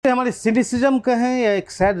हमारी सिनिसिज्म कहें या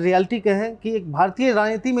एक सैड रियलिटी कहें कि एक भारतीय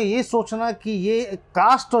राजनीति में ये सोचना कि ये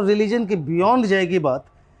कास्ट और रिलीजन के बियॉन्ड जाएगी बात,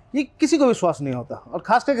 ये किसी को विश्वास नहीं होता। और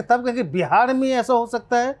खास करके तब कहें कि बिहार में ऐसा हो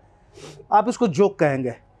सकता है, आप इसको जोक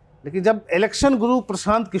कहेंगे, लेकिन जब इलेक्शन गुरु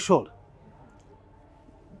प्रशांत किशोर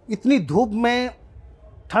इतनी धूप में,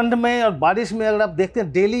 ठंड में और बारिश में, अगर आप देखते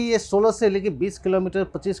हैं डेली ये 16 से लेकर 20 किलोमीटर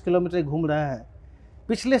 25 किलोमीटर घूम रहे हैं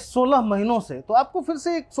पिछले 16 महीनों से, तो आपको फिर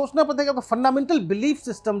से एक सोचना पड़ता है कि आपका फंडामेंटल बिलीफ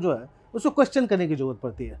सिस्टम जो है उसको क्वेश्चन करने की जरूरत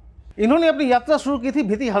पड़ती है। इन्होंने अपनी यात्रा शुरू की थी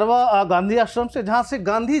भिती हड़वा गांधी आश्रम से, जहाँ से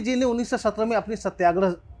गांधी जी ने 1917 में अपनी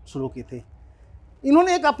सत्याग्रह शुरू की थी।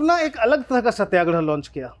 इन्होंने अपना एक अलग तरह का सत्याग्रह लॉन्च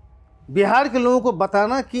किया, बिहार के लोगों को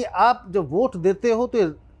बताना कि आप जब वोट देते हो तो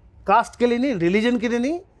कास्ट के लिए नहीं, रिलीजन के लिए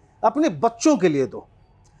नहीं, अपने बच्चों के लिए दो।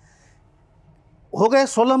 हो गए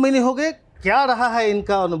 16 महीने हो गए, क्या रहा है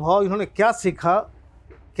इनका अनुभव, इन्होंने क्या सीखा,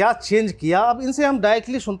 क्या चेंज किया, अब इनसे हम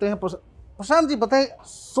डायरेक्टली सुनते हैं। प्रशांत जी बताएं,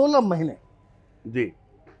 16 महीने जी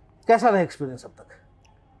कैसा रहा एक्सपीरियंस अब तक?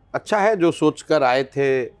 अच्छा है, जो सोच कर आए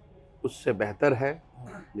थे उससे बेहतर है।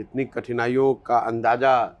 जितनी कठिनाइयों का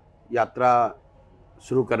अंदाज़ा यात्रा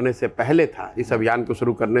शुरू करने से पहले था, इस अभियान को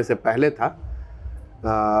शुरू करने से पहले था,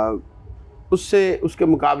 उसके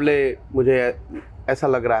मुकाबले मुझे ऐसा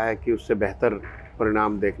लग रहा है कि उससे बेहतर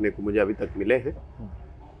परिणाम देखने को मुझे अभी तक मिले हैं।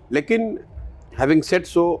 लेकिन having said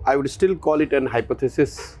so, I would still call it an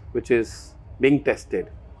hypothesis which is being tested.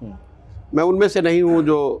 मैं उनमें से नहीं हूँ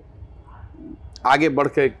जो आगे बढ़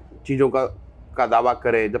के चीज़ों का दावा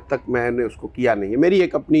करे जब तक मैंने उसको किया नहीं है। मेरी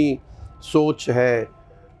एक अपनी सोच है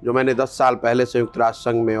जो मैंने 10 साल पहले संयुक्त राष्ट्र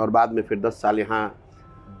संघ में और बाद में फिर 10 साल यहाँ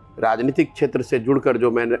राजनीतिक क्षेत्र से जुड़कर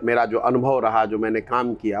जो मेरा जो अनुभव रहा, जो मैंने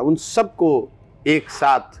काम किया, उन सबको एक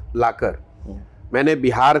साथ लाकर मैंने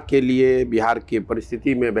बिहार के लिए, बिहार की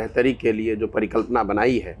परिस्थिति में बेहतरी के लिए जो परिकल्पना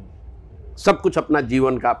बनाई है, सब कुछ अपना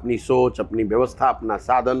जीवन का, अपनी सोच, अपनी व्यवस्था, अपना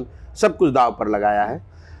साधन, सब कुछ दांव पर लगाया है।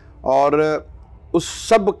 और उस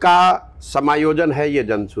सब का समायोजन है ये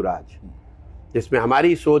जनसुराज, जिसमें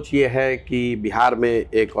हमारी सोच ये है कि बिहार में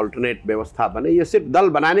एक ऑल्टरनेट व्यवस्था बने। ये सिर्फ दल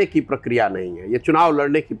बनाने की प्रक्रिया नहीं है, ये चुनाव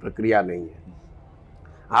लड़ने की प्रक्रिया नहीं है।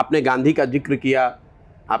 आपने गांधी का जिक्र किया,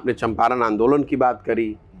 आपने चंपारण आंदोलन की बात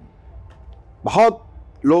करी। बहुत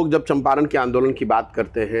लोग जब चंपारण के आंदोलन की बात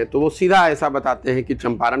करते हैं तो वो सीधा ऐसा बताते हैं कि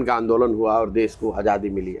चंपारण का आंदोलन हुआ और देश को आज़ादी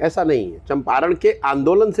मिली। ऐसा नहीं है। चंपारण के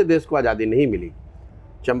आंदोलन से देश को आज़ादी नहीं मिली।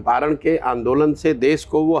 चंपारण के आंदोलन से देश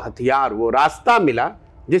को वो हथियार, वो रास्ता मिला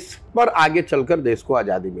जिस पर आगे चलकर देश को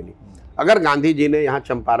आज़ादी मिली। अगर गांधी जी ने यहाँ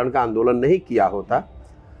चंपारण का आंदोलन नहीं किया होता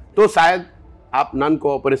तो शायद आप नॉन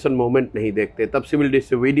कोऑपरेशन मूवमेंट नहीं देखते, तब सिविल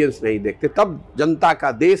डिसोबीडियंस नहीं देखते, तब जनता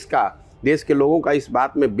का, देश के लोगों का इस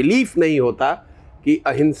बात में बिलीफ नहीं होता कि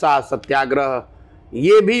अहिंसा, सत्याग्रह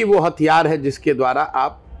ये भी वो हथियार है जिसके द्वारा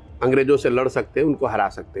आप अंग्रेजों से लड़ सकते हैं, उनको हरा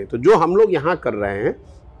सकते हैं। तो जो हम लोग यहाँ कर रहे हैं,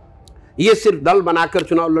 ये सिर्फ दल बनाकर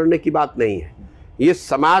चुनाव लड़ने की बात नहीं है। ये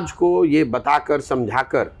समाज को ये बताकर,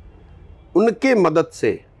 समझाकर, उनके मदद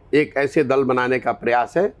से एक ऐसे दल बनाने का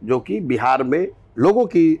प्रयास है जो कि बिहार में लोगों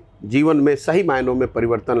की जीवन में सही मायनों में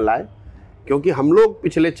परिवर्तन लाए। क्योंकि हम लोग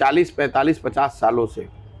पिछले 40, 45, 50 सालों से,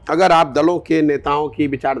 अगर आप दलों के नेताओं की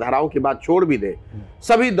विचारधाराओं की बात छोड़ भी दें,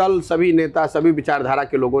 सभी दल, सभी नेता, सभी विचारधारा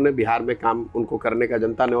के लोगों ने बिहार में काम उनको करने का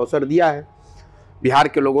जनता ने अवसर दिया है। बिहार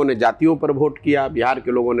के लोगों ने जातियों पर वोट किया, बिहार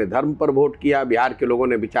के लोगों ने धर्म पर वोट किया, बिहार के लोगों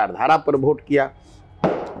ने विचारधारा पर वोट किया,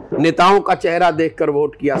 नेताओं का चेहरा देखकर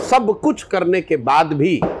वोट किया। सब कुछ करने के बाद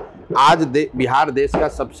भी आज बिहार देश का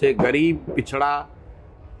सबसे गरीब, पिछड़ा,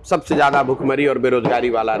 सबसे ज़्यादा भुखमरी और बेरोजगारी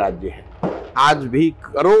वाला राज्य है। आज भी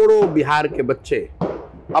करोड़ों बिहार के बच्चे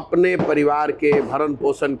अपने परिवार के भरण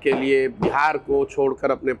पोषण के लिए बिहार को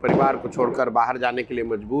छोड़कर, अपने परिवार को छोड़कर बाहर जाने के लिए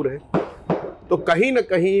मजबूर हैं। तो कहीं न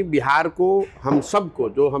कहीं बिहार को, हम सबको,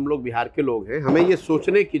 जो हम लोग बिहार के लोग हैं, हमें ये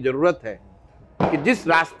सोचने की ज़रूरत है कि जिस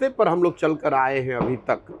रास्ते पर हम लोग चल कर आए हैं अभी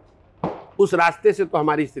तक, उस रास्ते से तो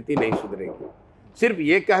हमारी स्थिति नहीं सुधरेगी। सिर्फ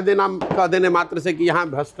ये कह देने मात्र से कि यहाँ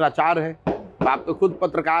भ्रष्टाचार है। आप तो खुद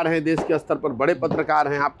पत्रकार हैं, देश के स्तर पर बड़े पत्रकार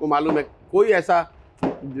हैं, आपको मालूम है कोई ऐसा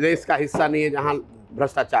देश का हिस्सा नहीं है जहाँ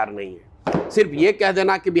भ्रष्टाचार नहीं है। सिर्फ ये कह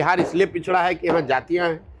देना कि बिहार इसलिए पिछड़ा है कि यहाँ जातियाँ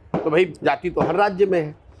हैं, तो भाई जाति तो हर राज्य में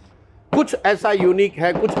है। कुछ ऐसा यूनिक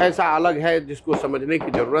है, कुछ ऐसा अलग है जिसको समझने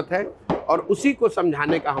की ज़रूरत है, और उसी को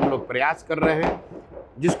समझाने का हम लोग प्रयास कर रहे हैं,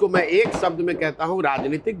 जिसको मैं एक शब्द में कहता हूँ,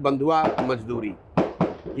 राजनीतिक बंधुआ मजदूरी।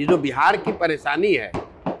 ये जो बिहार की परेशानी है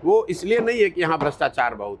वो इसलिए नहीं है कि यहाँ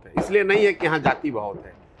भ्रष्टाचार बहुत है, इसलिए नहीं है कि यहाँ जाति बहुत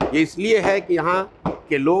है, ये इसलिए है कि यहाँ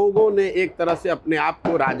के लोगों ने एक तरह से अपने आप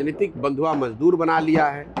को राजनीतिक बंधुआ मजदूर बना लिया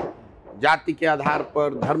है। जाति के आधार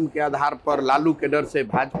पर, धर्म के आधार पर, लालू के डर से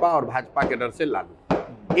भाजपा और भाजपा के डर से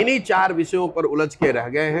लालू, इन्हीं 4 विषयों पर उलझ के रह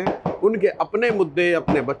गए हैं। उनके अपने मुद्दे,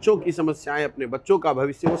 अपने बच्चों की समस्याएं, अपने बच्चों का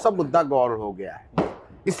भविष्य, वो सब मुद्दा गौर हो गया है।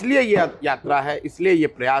 इसलिए ये यात्रा है, इसलिए ये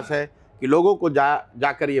प्रयास है कि लोगों को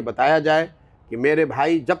जाकर ये बताया जाए कि मेरे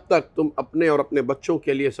भाई, जब तक तुम अपने और अपने बच्चों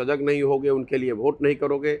के लिए सजग नहीं होगे, उनके लिए वोट नहीं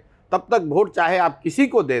करोगे, तब तक वोट चाहे आप किसी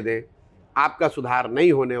को दे दें, आपका सुधार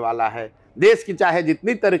नहीं होने वाला है। देश की चाहे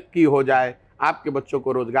जितनी तरक्की हो जाए, आपके बच्चों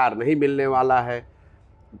को रोजगार नहीं मिलने वाला है।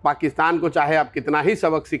 पाकिस्तान को चाहे आप कितना ही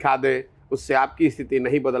सबक सिखा दें, उससे आपकी स्थिति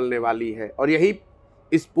नहीं बदलने वाली है। और यही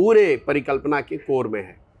इस पूरे परिकल्पना के कोर में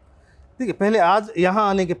है। देखिए, पहले आज यहाँ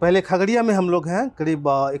आने के पहले खगड़िया में हम लोग हैं, करीब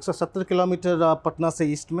 170 किलोमीटर पटना से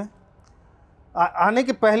ईस्ट में। आने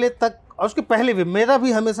के पहले तक और उसके पहले भी मेरा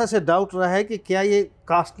भी हमेशा से डाउट रहा है कि क्या ये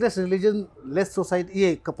कास्टलेस रिलीजन लेस सोसाइटी,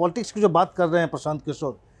 ये पॉलिटिक्स की जो बात कर रहे हैं प्रशांत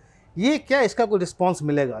किशोर, ये क्या इसका कोई रिस्पांस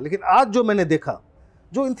मिलेगा? लेकिन आज जो मैंने देखा,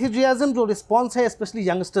 जो इंथुजियाज्म, जो रिस्पांस है स्पेशली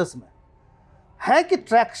यंगस्टर्स में है, कि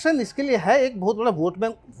ट्रैक्शन इसके लिए है। एक बहुत बड़ा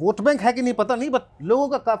वोट बैंक है कि नहीं पता नहीं, बट लोगों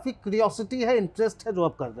का काफ़ी क्यूरियोसिटी है, इंटरेस्ट है जो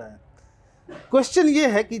आप कर रहे हैं। क्वेश्चन ये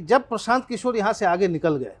है कि जब प्रशांत किशोर यहाँ से आगे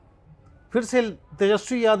निकल गए, फिर से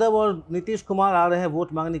तेजस्वी यादव और नीतीश कुमार आ रहे हैं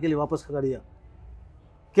वोट मांगने के लिए वापस खगड़िया,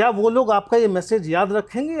 क्या वो लोग आपका ये मैसेज याद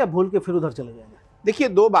रखेंगे या भूल के फिर उधर चले जाएंगे? देखिए,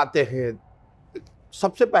 दो बातें हैं।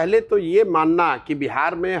 सबसे पहले तो ये मानना कि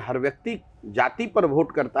बिहार में हर व्यक्ति जाति पर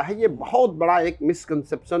वोट करता है, ये बहुत बड़ा एक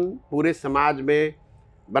मिसकंसेप्शन पूरे समाज में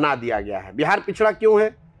बना दिया गया है। बिहार पिछड़ा क्यों है?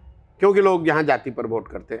 क्योंकि लोग यहाँ जाति पर वोट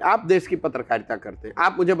करते हैं। आप देश की पत्रकारिता करते हैं,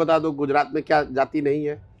 आप मुझे बता दो, गुजरात में क्या जाति नहीं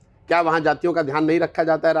है? क्या वहाँ जातियों का ध्यान नहीं रखा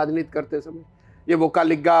जाता है राजनीति करते समय? ये वोका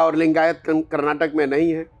लिग्गा और लिंगायत कर्नाटक में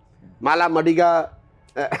नहीं है, माला मडिगा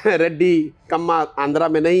रेड्डी कम्मा आंध्रा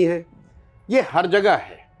में नहीं है, ये हर जगह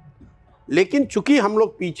है। लेकिन चूंकि हम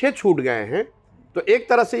लोग पीछे छूट गए हैं, तो एक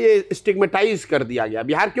तरह से ये स्टिग्मेटाइज कर दिया गया।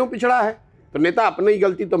 बिहार क्यों पिछड़ा है? तो नेता अपनी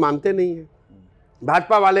गलती तो मानते नहीं है।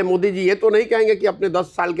 भाजपा वाले मोदी जी ये तो नहीं कहेंगे कि अपने 10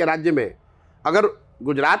 साल के राज्य में अगर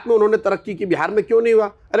गुजरात में उन्होंने तरक्की की, बिहार में क्यों नहीं हुआ?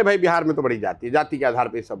 अरे भाई, बिहार में तो बड़ी जाति है, जाति के आधार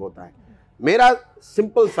पर सब होता है। मेरा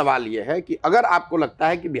सिंपल सवाल ये है कि अगर आपको लगता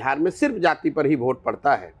है कि बिहार में सिर्फ जाति पर ही वोट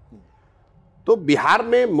पड़ता है, तो बिहार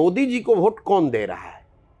में मोदी जी को वोट कौन दे रहा है?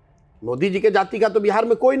 मोदी जी के जाति का तो बिहार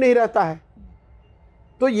में कोई नहीं रहता है।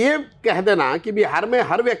 तो ये कह देना कि बिहार में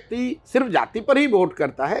हर व्यक्ति सिर्फ जाति पर ही वोट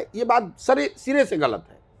करता है, ये बात सिरे से गलत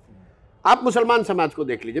है। आप मुसलमान समाज को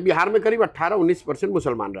देख लीजिए, बिहार में करीब 18-19%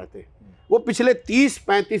 मुसलमान रहते हैं। वो पिछले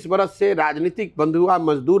 30-35 बरस से राजनीतिक बंधुआ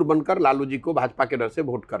मजदूर बनकर लालू जी को भाजपा के डर से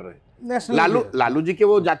वोट कर रहे हैं। लालू जी के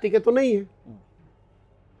वो जाति के तो नहीं है।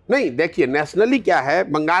 नहीं, देखिए, नेशनली क्या है,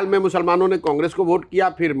 बंगाल में मुसलमानों ने कांग्रेस को वोट किया,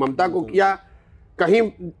 फिर ममता को किया, कहीं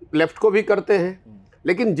लेफ्ट को भी करते हैं।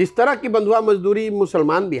 लेकिन जिस तरह की बंधुआ मजदूरी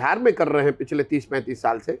मुसलमान बिहार में कर रहे हैं पिछले 30-35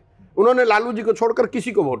 साल से, उन्होंने लालू जी को छोड़कर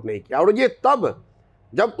किसी को वोट नहीं किया। और ये तब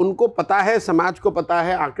जब उनको पता है, समाज को पता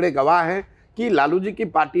है, आंकड़े गवाह हैं कि लालू जी की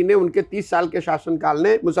पार्टी ने उनके 30 साल के शासनकाल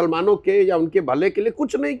ने मुसलमानों के या उनके भले के लिए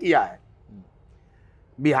कुछ नहीं किया है।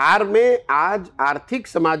 बिहार में आज आर्थिक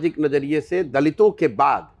सामाजिक नजरिए से दलितों के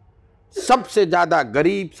बाद सबसे ज्यादा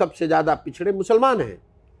गरीब, सबसे ज्यादा पिछड़े मुसलमान हैं।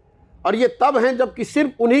 और ये तब हैं जबकि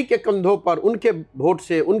सिर्फ उन्हीं के कंधों पर, उनके वोट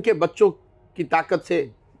से, उनके बच्चों की ताकत से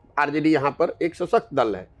आरजेडी यहाँ पर एक सशक्त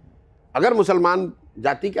दल है। अगर मुसलमान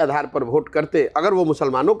जाति के आधार पर वोट करते, अगर वो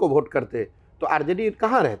मुसलमानों को वोट करते, तो आरजेडी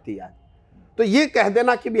कहाँ रहती आज? तो ये कह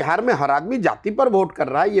देना कि बिहार में हर आदमी जाति पर वोट कर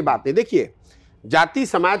रहा है, ये बातें, देखिए, जाति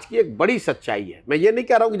समाज की एक बड़ी सच्चाई है। मैं ये नहीं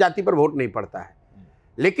कह रहा हूँ कि जाति पर वोट नहीं पड़ता है,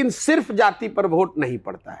 लेकिन सिर्फ जाति पर वोट नहीं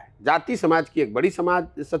पड़ता है। जाति समाज की एक बड़ी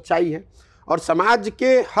सच्चाई है और समाज के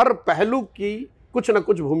हर पहलू की कुछ न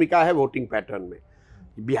कुछ भूमिका है वोटिंग पैटर्न में।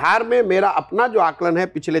 बिहार में मेरा अपना जो आकलन है,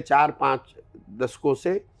 पिछले 4-5 दशकों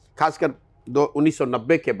से, खासकर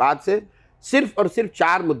 1990 के बाद से, सिर्फ और सिर्फ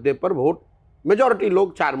 4 मुद्दे पर वोट, मेजॉरिटी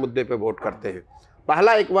लोग 4 मुद्दे पर वोट करते हैं।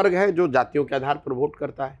 पहला एक वर्ग है जो जातियों के आधार पर वोट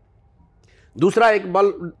करता है। दूसरा एक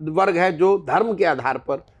वर्ग है जो धर्म के आधार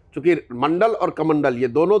पर, चूंकि मंडल और कमंडल ये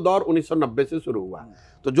दोनों दौर 1990 से शुरू हुआ,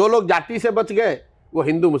 तो जो लोग जाति से बच गए वो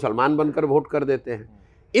हिंदू मुसलमान बनकर वोट कर देते हैं।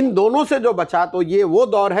 इन दोनों से जो बचा, तो ये वो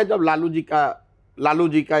दौर है जब लालू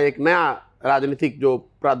जी का एक नया राजनीतिक जो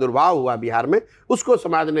प्रादुर्भाव हुआ बिहार में, उसको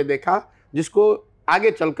समाज ने देखा, जिसको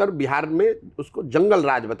आगे चलकर बिहार में उसको जंगल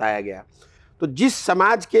राज बताया गया। तो जिस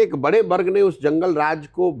समाज के एक बड़े वर्ग ने उस जंगल राज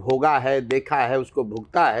को भोगा है, देखा है, उसको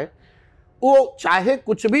भुगता है, वो चाहे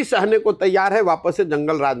कुछ भी सहने को तैयार है, वापस से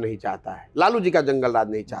जंगल राज नहीं चाहता है, लालू जी का जंगल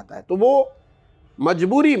राज नहीं चाहता है। तो वो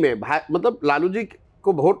मजबूरी में, मतलब लालू जी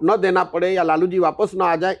को वोट न देना पड़े या लालू जी वापस न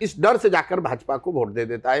आ जाए, इस डर से जाकर भाजपा को वोट दे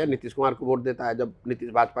देता है या नीतीश कुमार को वोट देता है जब नीतीश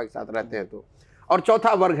भाजपा के साथ रहते हैं तो। और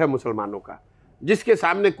चौथा वर्ग है मुसलमानों का, जिसके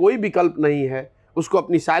सामने कोई विकल्प नहीं है, उसको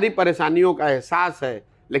अपनी सारी परेशानियों का एहसास है,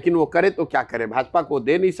 लेकिन वो करे तो क्या करे, भाजपा को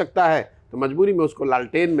दे नहीं सकता है, तो मजबूरी में उसको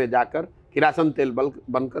लालटेन में जाकर किरासन तेल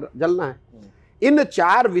बनकर जलना है। इन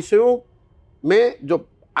 4 विषयों में जो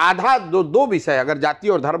आधा दो विषय अगर जाति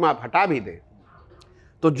और धर्म आप हटा भी दें,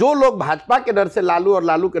 तो जो लोग भाजपा के डर से लालू और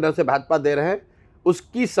लालू के डर से भाजपा दे रहे हैं,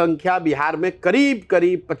 उसकी संख्या बिहार में करीब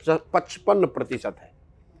 55% है।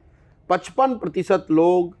 55%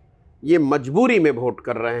 लोग ये मजबूरी में वोट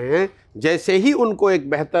कर रहे हैं। जैसे ही उनको एक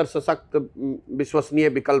बेहतर सशक्त विश्वसनीय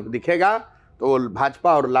विकल्प दिखेगा तो वो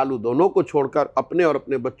भाजपा और लालू दोनों को छोड़कर अपने और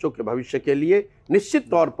अपने बच्चों के भविष्य के लिए निश्चित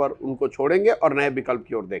तौर पर उनको छोड़ेंगे और नए विकल्प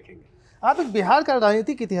की ओर देखेंगे। आप एक बिहार का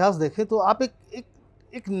राजनीतिक इतिहास देखें तो आप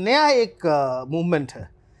एक नया मूवमेंट है।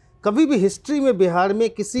 कभी भी हिस्ट्री में बिहार में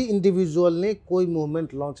किसी इंडिविजुअल ने कोई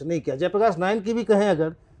मूवमेंट लॉन्च नहीं किया। जयप्रकाश नारायण की भी कहें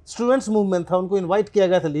अगर, स्टूडेंट्स मूवमेंट था, उनको इनवाइट किया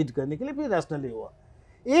गया था लीड करने के लिए, फिर नेशनली हुआ।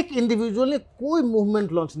 एक इंडिविजुअल ने कोई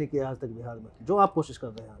मूवमेंट लॉन्च नहीं किया आज तक बिहार में, जो आप कोशिश कर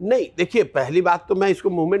रहे हैं। नहीं, देखिए, पहली बात तो मैं इसको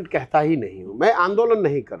मूवमेंट कहता ही नहीं हूँ, मैं आंदोलन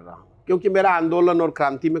नहीं कर रहा हूँ, क्योंकि मेरा आंदोलन और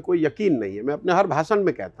क्रांति में कोई यकीन नहीं है। मैं अपने हर भाषण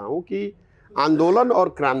में कहता हूँ कि आंदोलन और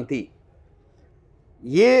क्रांति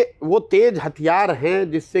ये वो तेज हथियार हैं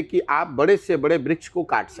जिससे कि आप बड़े से बड़े वृक्ष को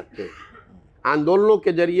काट सकते हैं। आंदोलनों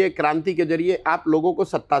के जरिए, क्रांति के जरिए आप लोगों को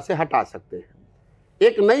सत्ता से हटा सकते हैं,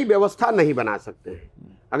 एक नई व्यवस्था नहीं बना सकते हैं।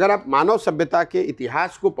 अगर आप मानव सभ्यता के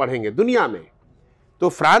इतिहास को पढ़ेंगे दुनिया में, तो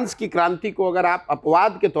फ्रांस की क्रांति को अगर आप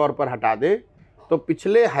अपवाद के तौर पर हटा दें, तो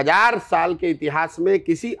पिछले 1000 साल के इतिहास में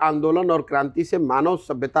किसी आंदोलन और क्रांति से मानव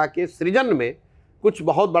सभ्यता के सृजन में कुछ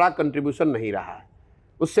बहुत बड़ा कंट्रीब्यूशन नहीं रहा है।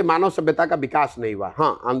 उससे मानव सभ्यता का विकास नहीं हुआ।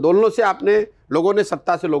 हाँ, आंदोलनों से आपने लोगों ने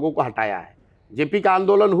सत्ता से लोगों को हटाया है। जेपी का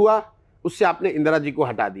आंदोलन हुआ, उससे आपने इंदिरा जी को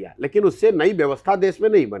हटा दिया, लेकिन उससे नई व्यवस्था देश में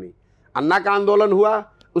नहीं बनी। अन्ना का आंदोलन हुआ,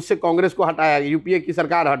 उससे कांग्रेस को हटाया, यूपीए की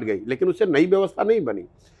सरकार हट गई, लेकिन उससे नई व्यवस्था नहीं बनी।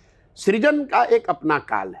 सृजन का एक अपना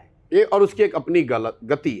काल है और उसकी एक अपनी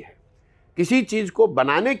गति है। किसी चीज को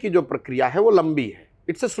बनाने की जो प्रक्रिया है वो लंबी है,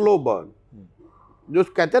 इट्स ए स्लो बर्न। जो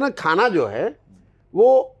कहते हैं ना, खाना जो है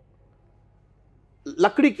वो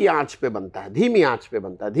लकड़ी की आंच पे बनता है, धीमी आंच पे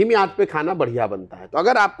बनता है, धीमी आंच पे खाना बढ़िया बनता है। तो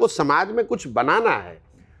अगर आपको समाज में कुछ बनाना है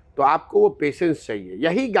तो आपको वो पेशेंस चाहिए।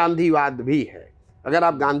 यही गांधीवाद भी है। अगर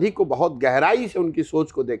आप गांधी को बहुत गहराई से उनकी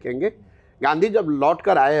सोच को देखेंगे, गांधी जब लौट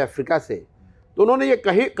कर आए अफ्रीका से, तो उन्होंने ये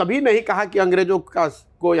कभी नहीं कहा कि अंग्रेजों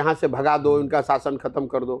को यहाँ से भगा दो, उनका शासन खत्म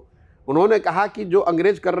कर दो। उन्होंने कहा कि जो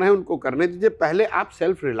अंग्रेज कर रहे हैं उनको करने दीजिए, पहले आप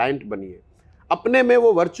सेल्फ रिलायंट बनिए, अपने में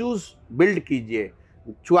वो वर्चूज बिल्ड कीजिए,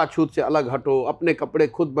 छुआछूत से अलग हटो, अपने कपड़े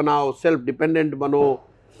खुद बनाओ, सेल्फ डिपेंडेंट बनो।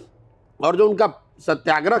 और जो उनका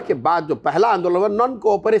सत्याग्रह के बाद जो पहला आंदोलन नॉन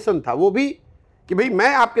कोऑपरेशन था, वो भी कि भाई मैं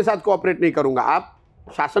आपके साथ कोऑपरेट नहीं करूंगा, आप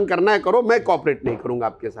शासन करना है करो, मैं कोऑपरेट नहीं करूंगा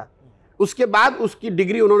आपके साथ। उसके बाद उसकी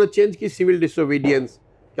डिग्री उन्होंने चेंज की सिविल डिसोबीडियंस,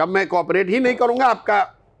 कि अब मैं कोऑपरेट ही नहीं करूंगा, आपका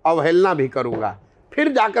अवहेलना भी करूंगा।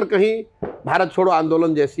 फिर जाकर कहीं भारत छोड़ो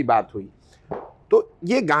आंदोलन जैसी बात हुई। तो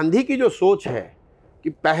ये गांधी की जो सोच है कि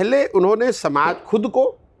पहले उन्होंने समाज खुद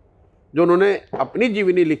को, जो उन्होंने अपनी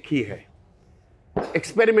जीवनी लिखी है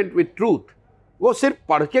एक्सपेरिमेंट विथ ट्रूथ, वो सिर्फ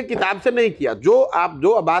पढ़ के किताब से नहीं किया।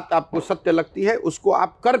 जो बात आपको सत्य लगती है उसको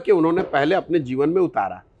आप करके उन्होंने पहले अपने जीवन में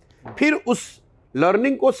उतारा, फिर उस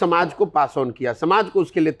लर्निंग को समाज को पास ऑन किया, समाज को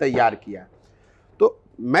उसके लिए तैयार किया। तो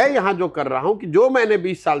मैं यहाँ जो कर रहा हूँ कि जो मैंने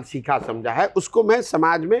 20 साल सीखा समझा है उसको मैं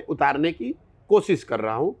समाज में उतारने की कोशिश कर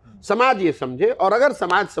रहा हूँ। समाज ये समझे, और अगर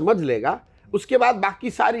समाज समझ लेगा उसके बाद बाकी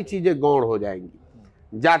सारी चीजें गौण हो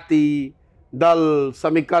जाएंगी। जाति, दल,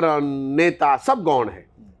 समीकरण, नेता सब गौण है।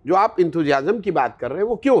 जो आप इंथुजियाज्म की बात कर रहे हैं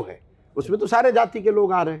वो क्यों है? उसमें तो सारे जाति के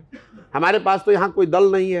लोग आ रहे हैं। हमारे पास तो यहाँ कोई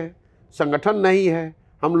दल नहीं है, संगठन नहीं है,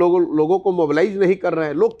 हम लोगों को मोबिलाइज नहीं कर रहे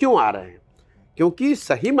हैं। लोग क्यों आ रहे हैं? क्योंकि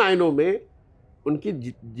सही मायनों में उनकी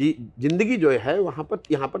जिंदगी जो है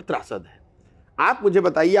यहाँ पर त्रासद है। आप मुझे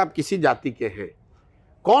बताइए, आप किसी जाति के हैं,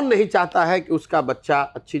 कौन नहीं चाहता है कि उसका बच्चा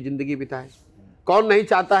अच्छी जिंदगी बिताए? कौन नहीं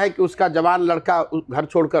चाहता है कि उसका जवान लड़का घर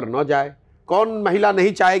छोड़कर न जाए? कौन महिला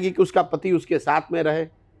नहीं चाहेगी कि उसका पति उसके साथ में रहे?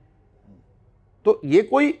 तो ये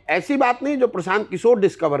कोई ऐसी बात नहीं जो प्रशांत किशोर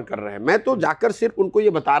डिस्कवर कर रहे हैं। मैं तो जाकर सिर्फ उनको ये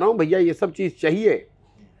बता रहा हूं, भैया ये सब चीज चाहिए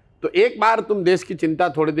तो एक बार तुम देश की चिंता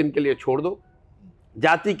थोड़े दिन के लिए छोड़ दो,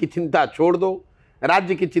 जाति की चिंता छोड़ दो,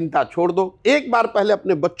 राज्य की चिंता छोड़ दो, एक बार पहले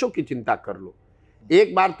अपने बच्चों की चिंता कर लो।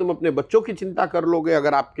 एक बार तुम अपने बच्चों की चिंता कर लोगे,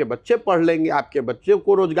 अगर आपके बच्चे पढ़ लेंगे, आपके बच्चे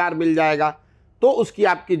को रोजगार मिल जाएगा, तो उसकी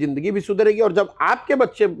आपकी जिंदगी भी सुधरेगी। और जब आपके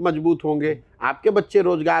बच्चे मजबूत होंगे, आपके बच्चे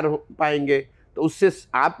रोजगार पाएंगे, तो उससे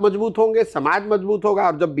आप मजबूत होंगे, समाज मजबूत होगा,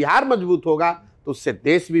 और जब बिहार मजबूत होगा तो उससे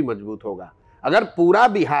देश भी मजबूत होगा। अगर पूरा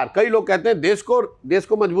बिहार, कई लोग कहते हैं देश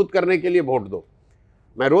को मजबूत करने के लिए वोट दो,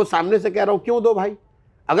 मैं रोज सामने से कह रहा हूं क्यों दो भाई?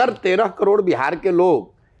 अगर 13 करोड़ बिहार के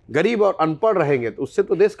लोग गरीब और अनपढ़ रहेंगे तो उससे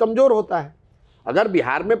तो देश कमजोर होता है। अगर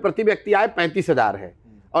बिहार में प्रति व्यक्ति आय 35,000 है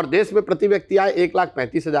और देश में प्रति व्यक्ति आय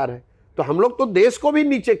 1,35,000 है, तो हम लोग तो देश को भी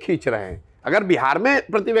नीचे खींच रहे हैं। अगर बिहार में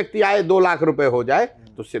प्रति व्यक्ति आय 2 लाख रुपए हो जाए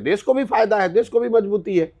तो उससे देश को भी फायदा है, देश को भी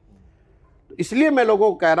मजबूती है। तो इसलिए मैं लोगों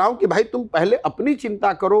को कह रहा हूं कि भाई तुम पहले अपनी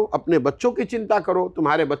चिंता करो, अपने बच्चों की चिंता करो।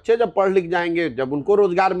 तुम्हारे बच्चे जब पढ़ लिख जाएंगे, जब उनको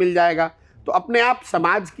रोजगार मिल जाएगा, तो अपने आप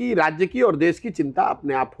समाज की, राज्य की और देश की चिंता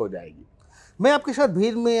अपने आप हो जाएगी। मैं आपके साथ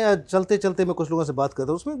भीड़ में चलते चलते मैं कुछ लोगों से बात करता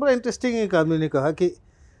हूँ, उसमें बड़ा इंटरेस्टिंग एक आदमी ने कहा कि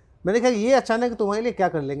मैंने कहा ये अचानक तुम्हारे लिए क्या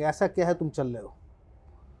कर लेंगे, ऐसा क्या है तुम चल रहे हो।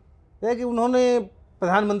 है कि उन्होंने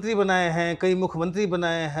प्रधानमंत्री बनाए हैं, कई मुख्यमंत्री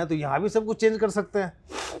बनाए हैं, तो यहाँ भी सब कुछ चेंज कर सकते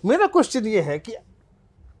हैं। मेरा क्वेश्चन ये है कि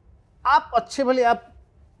आप अच्छे भले आप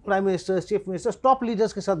prime minister, chief minister, top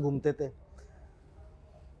leaders के साथ घूमते थे,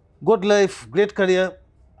 गुड लाइफ, ग्रेट करियर,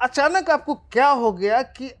 अचानक आपको क्या हो गया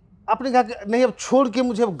कि आपने कहा कि नहीं अब छोड़ के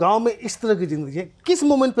मुझे अब गांव में इस तरह की जिंदगी है। किस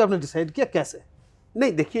मोमेंट पे आपने डिसाइड किया, कैसे?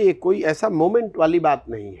 नहीं देखिए, ये कोई ऐसा मोमेंट वाली बात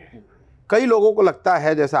नहीं है। कई लोगों को लगता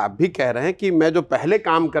है, जैसा आप भी कह रहे हैं, कि मैं जो पहले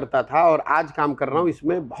काम करता था और आज काम कर रहा हूं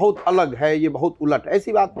इसमें बहुत अलग है, ये बहुत उलट।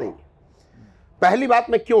 ऐसी बात नहीं है। पहली बात,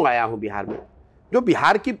 मैं क्यों आया हूं बिहार में, जो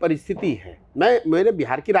बिहार की परिस्थिति है, मेरे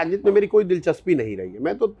बिहार की राजनीति में मेरी कोई दिलचस्पी नहीं रही है।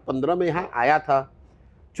 मैं तो 15 में यहाँ आया था।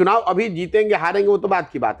 चुनाव अभी जीतेंगे हारेंगे वो तो बात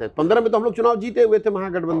की बात है। 15 में तो हम लोग चुनाव जीते हुए थे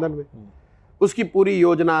महागठबंधन में। उसकी पूरी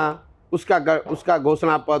योजना, उसका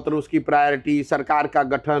घोषणा पत्र, उसकी प्रायोरिटी, सरकार का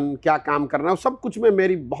गठन, क्या काम करना, सब कुछ में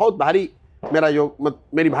मेरी बहुत भारी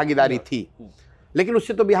मेरी भागीदारी थी। लेकिन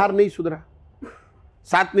उससे तो बिहार नहीं सुधरा।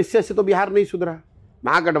 7 निश्चय से तो बिहार नहीं सुधरा,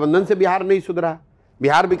 महागठबंधन से बिहार नहीं सुधरा,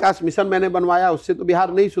 बिहार विकास मिशन मैंने बनवाया, उससे तो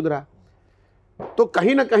बिहार नहीं सुधरा। तो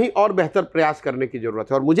कहीं ना कहीं और बेहतर प्रयास करने की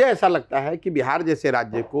जरूरत है। और मुझे ऐसा लगता है कि बिहार जैसे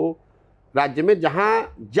राज्य में जहां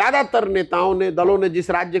ज्यादातर नेताओं ने, दलों ने जिस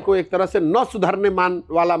राज्य को एक तरह से न सुधरने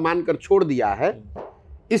वाला मानकर छोड़ दिया है,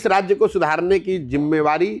 इस राज्य को सुधारने की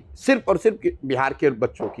जिम्मेवारी सिर्फ और सिर्फ बिहार के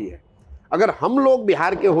बच्चों की है। अगर हम लोग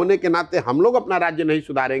बिहार के होने के नाते हम लोग अपना राज्य नहीं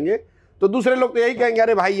सुधारेंगे तो दूसरे लोग तो यही कहेंगे,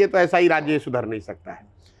 अरे भाई ये तो ऐसा ही राज्य सुधर नहीं सकता है।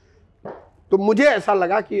 तो मुझे ऐसा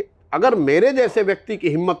लगा कि अगर मेरे जैसे व्यक्ति की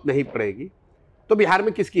हिम्मत नहीं पड़ेगी तो बिहार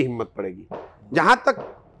में किसकी हिम्मत पड़ेगी। जहां तक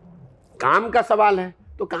काम का सवाल है,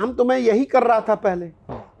 तो काम तो मैं यही कर रहा था।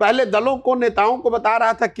 पहले दलों को, नेताओं को बता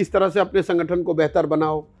रहा था किस तरह से अपने संगठन को बेहतर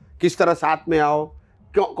बनाओ, किस तरह साथ में आओ,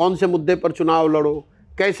 कौन से मुद्दे पर चुनाव लड़ो,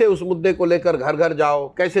 कैसे उस मुद्दे को लेकर घर घर जाओ,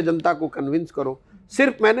 कैसे जनता को कन्विंस करो।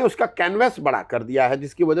 सिर्फ मैंने उसका कैनवस बड़ा कर दिया है,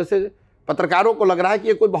 जिसकी वजह से पत्रकारों को लग रहा है कि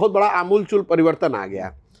ये कोई बहुत बड़ा आमूलचूल परिवर्तन आ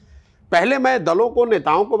गया। पहले मैं दलों को,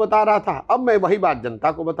 नेताओं को बता रहा था, अब मैं वही बात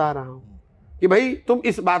जनता को बता रहा हूं कि भाई तुम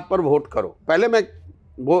इस बात पर वोट करो। पहले मैं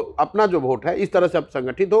वो अपना जो वोट है इस तरह से अब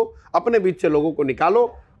संगठित हो, अपने बीच से लोगों को निकालो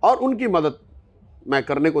और उनकी मदद मैं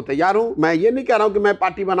करने को तैयार हूं। मैं ये नहीं कह रहा हूं कि मैं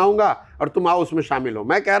पार्टी बनाऊंगा और तुम आओ उसमें शामिल हो।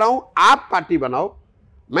 मैं कह रहा हूं आप पार्टी बनाओ,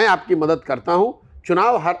 मैं आपकी मदद करता हूं।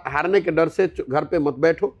 चुनाव हारने के डर से घर पे मत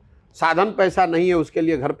बैठो, साधन पैसा नहीं है उसके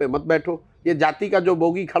लिए घर पे मत बैठो, ये जाति का जो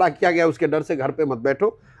बोगी खड़ा किया गया उसके डर से घर पे मत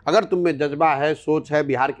बैठो। अगर तुम में जज्बा है, सोच है,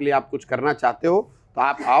 बिहार के लिए आप कुछ करना चाहते हो तो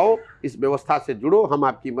आप आओ, इस व्यवस्था से जुड़ो, हम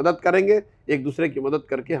आपकी मदद करेंगे। एक दूसरे की मदद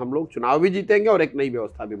करके हम लोग चुनाव भी जीतेंगे और एक नई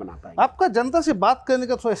व्यवस्था भी बना पाएंगे। आपका जनता से बात करने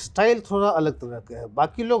का थोड़ा स्टाइल थोड़ा अलग तरह का है।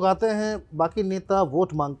 बाकी लोग आते हैं, बाकी नेता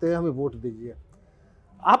वोट मांगते हैं, हमें वोट दीजिए,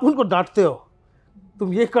 आप उनको डांटते हो,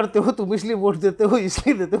 तुम ये करते हो, तुम इसलिए वोट देते हो,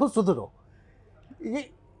 इसलिए देते हो, सुधरो। ये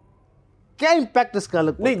क्या इम्पैक्ट इसका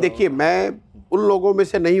अलग? नहीं देखिए, मैं उन लोगों में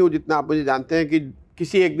से नहीं हूँ, जितना आप मुझे जानते हैं, कि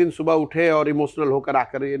किसी एक दिन सुबह उठे और इमोशनल होकर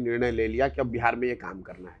आकर ये निर्णय ले लिया कि अब बिहार में ये काम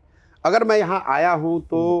करना है। अगर मैं यहाँ आया हूँ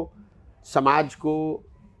तो समाज को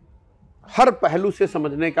हर पहलू से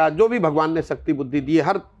समझने का, जो भी भगवान ने शक्ति बुद्धि दी है,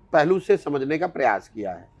 हर पहलू से समझने का प्रयास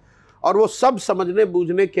किया है। और वो सब समझने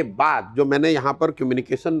बूझने के बाद जो मैंने यहाँ पर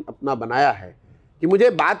कम्युनिकेशन अपना बनाया है कि मुझे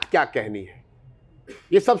बात क्या कहनी है,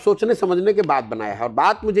 ये सब सोचने समझने के बाद बनाया है। और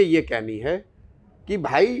बात मुझे ये कहनी है कि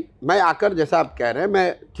भाई मैं आकर, जैसा आप कह रहे हैं,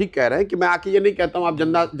 मैं ठीक कह रहे हैं कि मैं आके ये नहीं कहता हूँ आप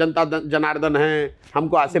जनता जनार्दन हैं,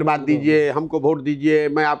 हमको आशीर्वाद दीजिए, हमको वोट दीजिए,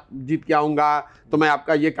 मैं आप जीत के आऊँगा तो मैं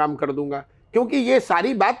आपका ये काम कर दूंगा। क्योंकि ये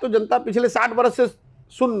सारी बात तो जनता पिछले 60 वर्ष से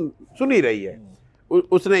सुन ही रही है।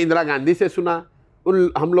 उसने इंदिरा गांधी से सुना,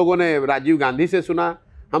 हम लोगों ने राजीव गांधी से सुना,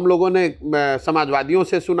 हम लोगों ने समाजवादियों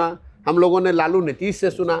से सुना, हम लोगों ने लालू नीतीश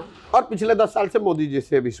से सुना, और पिछले 10 साल से मोदी जी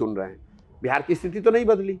से भी सुन रहे हैं। बिहार की स्थिति तो नहीं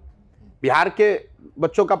बदली, बिहार के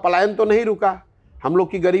बच्चों का पलायन तो नहीं रुका, हम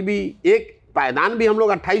लोग की गरीबी, एक पायदान भी हम लोग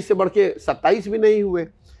 28 से बढ़ के 27 भी नहीं हुए।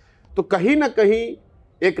 तो कहीं ना कहीं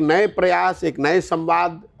एक नए प्रयास, एक नए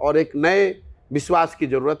संवाद और एक नए विश्वास की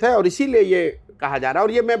जरूरत है। और इसीलिए ये कहा जा रहा है।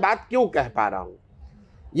 और ये मैं बात क्यों कह पा रहा हूँ,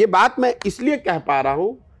 ये बात मैं इसलिए कह पा रहा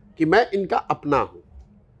हूँ कि मैं इनका अपना हूँ।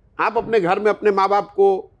 आप अपने घर में अपने माँ बाप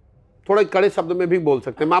को थोड़े कड़े शब्द में भी बोल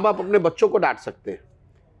सकते हैं, माँ बाप अपने बच्चों को डांट सकते हैं,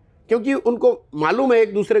 क्योंकि उनको मालूम है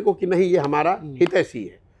एक दूसरे को कि नहीं ये हमारा हितैषी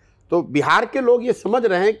है। तो बिहार के लोग ये समझ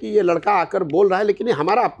रहे हैं कि ये लड़का आकर बोल रहा है, लेकिन ये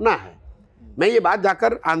हमारा अपना है। मैं ये बात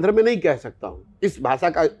जाकर आंध्र में नहीं कह सकता हूँ, इस भाषा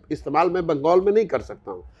का इस्तेमाल मैं बंगाल में नहीं कर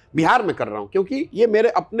सकता हूँ, बिहार में कर रहा हूँ, क्योंकि ये मेरे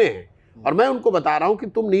अपने हैं और मैं उनको बता रहा हूँ कि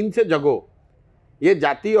तुम नींद से जगो, ये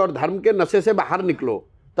जाति और धर्म के नशे से बाहर निकलो,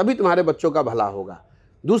 तभी तुम्हारे बच्चों का भला होगा।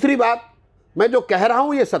 दूसरी बात, मैं जो कह रहा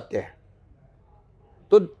हूँ ये सत्य है।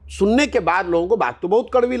 तो सुनने के बाद लोगों को बात तो बहुत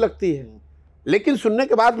कड़वी लगती है, लेकिन सुनने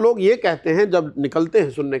के बाद लोग ये कहते हैं, जब निकलते हैं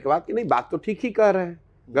सुनने के बाद, कि नहीं बात तो ठीक ही कह रहे हैं,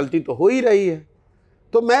 गलती तो हो ही रही है।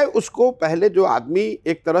 तो मैं उसको पहले, जो आदमी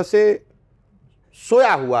एक तरह से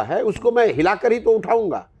सोया हुआ है, उसको मैं हिलाकर ही तो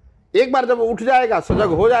उठाऊंगा। एक बार जब वो उठ जाएगा,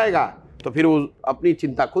 सजग हो जाएगा, तो फिर वो अपनी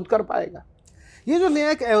चिंता खुद कर पाएगा। ये जो नया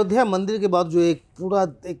एक अयोध्या मंदिर के बाद जो एक पूरा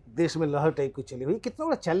एक देश में लहर टाइप की चली हुई, कितना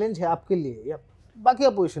बड़ा चैलेंज है आपके लिए या बाकी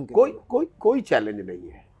अपोजिशन के लिए? कोई चैलेंज नहीं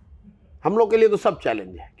है। हम लोग के लिए तो सब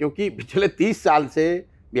चैलेंज है, क्योंकि पिछले 30 साल से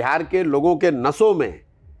बिहार के लोगों के नसों में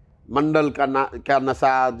मंडल का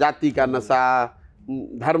नशा, जाति का नशा,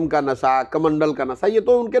 धर्म का नशा, कमंडल का नशा, ये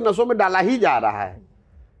तो उनके नसों में डाला ही जा रहा है।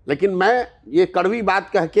 लेकिन मैं ये कड़वी बात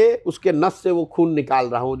कह के उसके नस से वो खून निकाल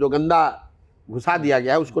रहा हूँ, जो गंदा घुसा दिया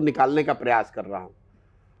गया है उसको निकालने का प्रयास कर रहा हूँ।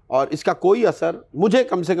 और इसका कोई असर मुझे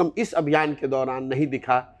कम से कम इस अभियान के दौरान नहीं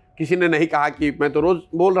दिखा। किसी ने नहीं कहा कि मैं तो रोज़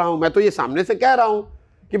बोल रहा हूँ, मैं तो ये सामने से कह रहा हूँ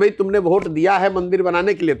कि भाई तुमने वोट दिया है मंदिर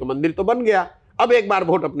बनाने के लिए, तो मंदिर तो बन गया, अब एक बार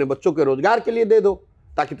वोट अपने बच्चों के रोजगार के लिए दे दो,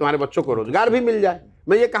 ताकि तुम्हारे बच्चों को रोजगार भी मिल जाए।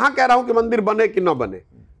 मैं ये कहाँ कह रहा हूँ कि मंदिर बने कि न बने,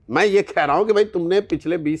 मैं ये कह रहा हूँ कि भाई तुमने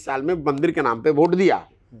पिछले 20 साल में मंदिर के नाम पे वोट दिया,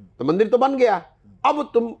 तो मंदिर तो बन गया, अब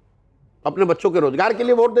तुम अपने बच्चों के रोजगार के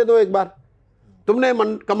लिए वोट दे दो एक बार। तुमने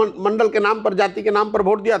मंडल के नाम पर, जाति के नाम पर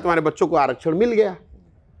वोट दिया, तुम्हारे बच्चों को आरक्षण मिल गया,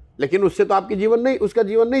 लेकिन उससे तो उसका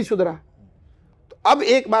जीवन नहीं सुधरा। तो अब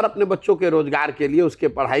एक बार अपने बच्चों के रोजगार के लिए, उसके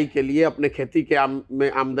पढ़ाई के लिए, अपने खेती के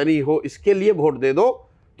में आमदनी हो, इसके लिए वोट दे दो।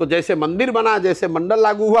 तो जैसे मंदिर बना, जैसे मंडल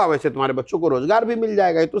लागू हुआ, वैसे तुम्हारे बच्चों को रोजगार भी मिल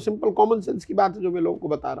जाएगा। ये तो सिंपल कॉमन सेंस की बात है जो मैं लोगों को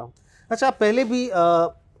बता रहा हूँ। अच्छा, पहले भी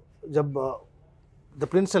जब द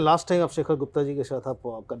प्रिंस लास्ट टाइम आप शेखर गुप्ता जी के साथ आप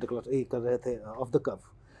आपका डिक्लेयर कर रहे थे ऑफ द कफ,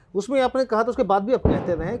 उसमें आपने कहा था, उसके बाद भी आप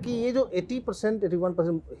कहते रहे कि ये जो 80%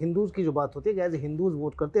 81% हिंदूज़ की जो बात होती है कि एज हिंदूज़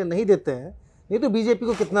वोट करते हैं, नहीं देते हैं, नहीं तो बीजेपी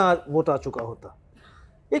को कितना वोट आ चुका होता।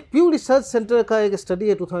 एक प्यू रिसर्च सेंटर का एक स्टडी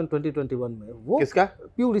है 2020-21 में, वो किसका?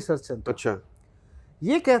 प्यू रिसर्च सेंटर। अच्छा।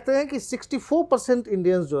 ये कहते हैं कि 64%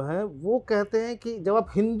 इंडियंस जो हैं वो कहते हैं कि जब आप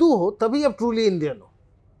हिंदू हो तभी आप ट्रूली इंडियन हो।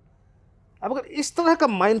 अब अगर इस तरह का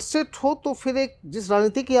माइंडसेट हो तो फिर एक जिस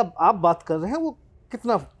राजनीति की आप बात कर रहे हैं वो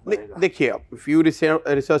कितना? देखिए, फ्यू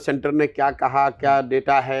रिसर्च सेंटर ने क्या कहा, क्या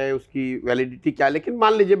डेटा है, उसकी वैलिडिटी क्या है, लेकिन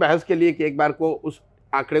मान लीजिए बहस के लिए कि एक बार को उस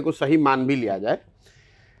आंकड़े को सही मान भी लिया जाए,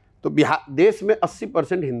 तो बिहार देश में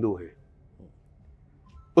 80% हिंदू हैं।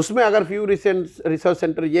 उसमें अगर फ्यू रिसर्च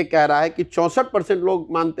सेंटर ये कह रहा है कि 64% लोग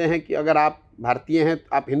मानते हैं कि अगर आप भारतीय हैं,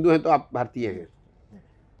 आप हिंदू हैं तो आप भारतीय हैं,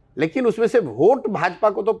 लेकिन उसमें से वोट भाजपा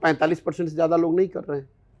को तो 45% से ज़्यादा लोग नहीं कर रहे हैं,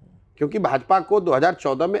 क्योंकि भाजपा को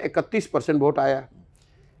 2014 में 31% वोट आया,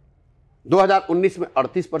 2019 में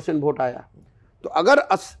 38% वोट आया। तो अगर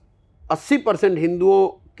 80% हिंदुओं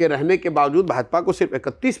के रहने के बावजूद भाजपा को सिर्फ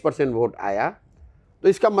 31% वोट आया, तो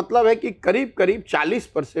इसका मतलब है कि करीब करीब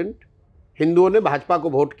 40% हिंदुओं ने भाजपा को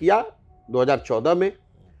वोट किया 2014 में,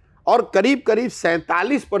 और करीब करीब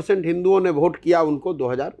 47% हिंदुओं ने वोट किया उनको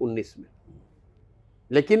 2019 में।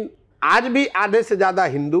 लेकिन आज भी आधे से ज़्यादा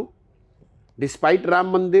हिंदू, डिस्पाइट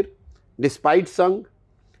राम मंदिर, डिस्पाइट संघ,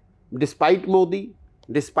 despite Modi,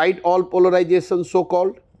 despite all polarisation so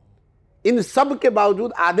called, इन सब के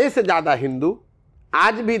बावजूद आधे से ज़्यादा हिंदू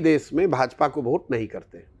आज भी देश में भाजपा को वोट नहीं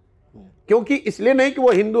करते। क्योंकि इसलिए नहीं कि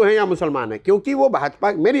वो हिंदू हैं या मुसलमान हैं, क्योंकि वो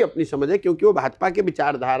भाजपा, मेरी अपनी समझ है, क्योंकि वो भाजपा के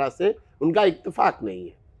विचारधारा से उनका इत्तेफाक नहीं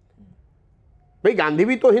है। भाई गांधी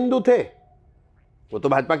भी तो हिंदू थे, वो तो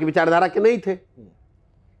भाजपा की विचारधारा के नहीं थे।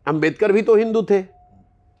 अंबेडकर भी तो हिंदू थे,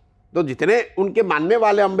 तो जितने उनके मानने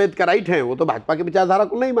वाले अंबेडकराइट हैं वो तो भाजपा की विचारधारा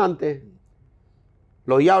को नहीं मानते हैं।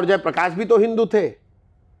 लोहिया और जयप्रकाश भी तो हिंदू थे,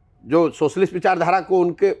 जो सोशलिस्ट विचारधारा को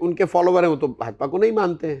उनके फॉलोवर हैं वो तो भाजपा को नहीं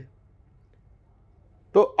मानते हैं।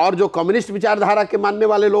 तो और जो कम्युनिस्ट विचारधारा के मानने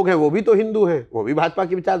वाले लोग हैं वो भी तो हिंदू हैं, वो भी भाजपा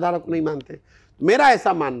की विचारधारा को नहीं मानते। मेरा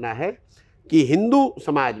ऐसा मानना है कि हिंदू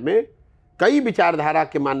समाज में कई विचारधारा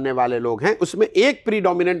के मानने वाले लोग हैं, उसमें एक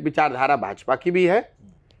प्रीडोमिनेंट विचारधारा भाजपा की भी है।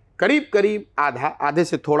 करीब करीब आधे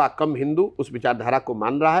से थोड़ा कम हिंदू उस विचारधारा को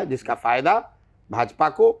मान रहा है, जिसका फायदा भाजपा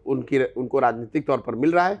को उनको राजनीतिक तौर पर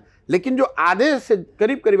मिल रहा है। लेकिन जो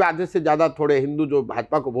करीब करीब आधे से ज़्यादा थोड़े हिंदू जो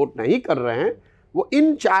भाजपा को वोट नहीं कर रहे हैं, वो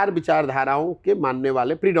इन चार विचारधाराओं के मानने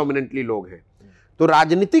वाले प्रीडोमिनेंटली लोग हैं। तो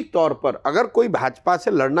राजनीतिक तौर पर अगर कोई भाजपा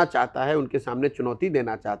से लड़ना चाहता है, उनके सामने चुनौती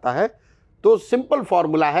देना चाहता है, तो सिंपल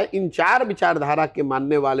फॉर्मूला है, इन चार विचारधारा के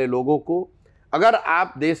मानने वाले लोगों को अगर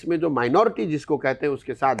आप देश में जो माइनॉरिटी जिसको कहते हैं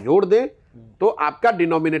उसके साथ जोड़ दें तो आपका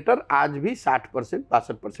डिनोमिनेटर आज भी 60%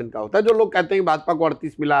 62% का होता है। जो लोग कहते हैं भाजपा को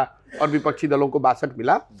 38 मिला और विपक्षी दलों को 62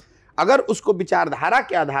 मिला, अगर उसको विचारधारा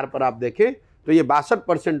के आधार पर आप देखें तो ये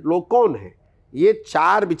 62% लोग कौन हैं? ये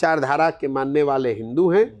 4 विचारधारा के मानने वाले हिंदू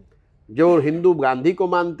हैं, जो हिंदू गांधी को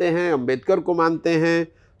मानते हैं, अंबेडकर को मानते हैं,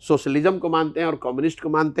 सोशलिज्म को मानते हैं और कम्युनिस्ट को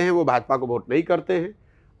मानते हैं, वो भाजपा को वोट नहीं करते हैं।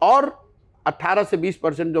 और 18 से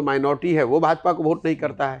 20% जो माइनॉरिटी है वो भाजपा को वोट नहीं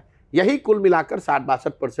करता है। यही कुल मिलाकर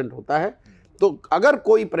 60-62% होता है। तो अगर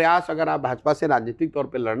कोई प्रयास, अगर आप भाजपा से राजनीतिक तौर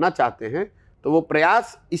पे लड़ना चाहते हैं तो वो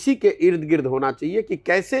प्रयास इसी के इर्द गिर्द होना चाहिए कि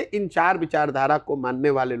कैसे इन 4 विचारधारा को मानने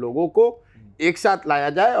वाले लोगों को एक साथ लाया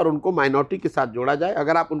जाए और उनको माइनॉरिटी के साथ जोड़ा जाए।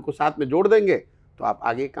 अगर आप उनको साथ में जोड़ देंगे तो आप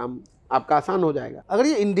आगे काम आपका आसान हो जाएगा। अगर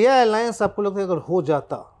ये इंडिया अलायंस आपको लगता है अगर हो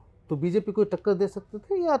जाता तो बीजेपी को टक्कर दे सकते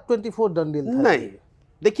थे या 24 डन डील था? नहीं,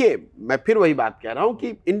 देखिए मैं फिर वही बात कह रहा हूं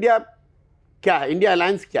कि इंडिया क्या है, इंडिया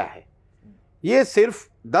अलायंस क्या है? ये सिर्फ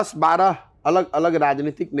 10-12 अलग अलग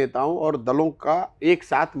राजनीतिक नेताओं और दलों का एक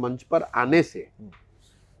साथ मंच पर आने से,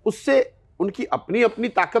 उससे उनकी अपनी अपनी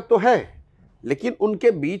ताकत तो है लेकिन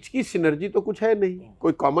उनके बीच की सिनर्जी तो कुछ है नहीं।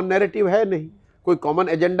 कोई कॉमन नैरेटिव है नहीं, कोई कॉमन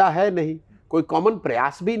एजेंडा है नहीं, कोई कॉमन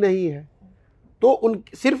प्रयास भी नहीं है। तो उन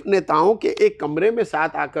सिर्फ नेताओं के एक कमरे में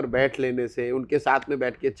साथ आकर बैठ लेने से, उनके साथ में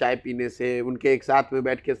बैठ के चाय पीने से, उनके एक साथ में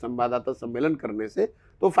बैठ के संवाददाता सम्मेलन करने से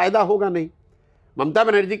तो फायदा होगा नहीं। ममता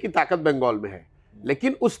बनर्जी की ताकत बंगाल में है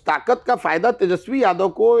लेकिन उस ताकत का फायदा तेजस्वी यादव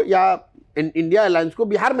को या इंडिया अलायंस को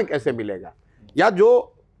बिहार में कैसे मिलेगा? या जो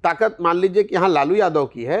ताकत मान लीजिए कि यहाँ लालू यादव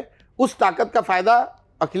की है, उस ताकत का फायदा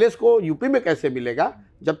अखिलेश को यूपी में कैसे मिलेगा?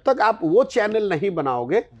 जब तक आप वो चैनल नहीं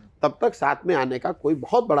बनाओगे तब तक साथ में आने का कोई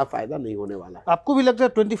बहुत बड़ा फायदा नहीं होने वाला। आपको भी लगता है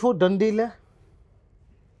 24 डन डील है?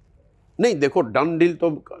 नहीं, देखो डन डील तो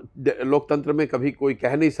लोकतंत्र में कभी कोई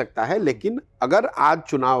कह नहीं सकता है, लेकिन अगर आज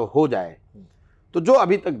चुनाव हो जाए तो जो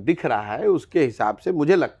अभी तक दिख रहा है उसके हिसाब से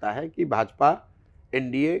मुझे लगता है कि भाजपा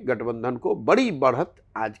एनडीए गठबंधन को बड़ी बढ़त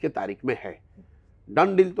आज के तारीख में है।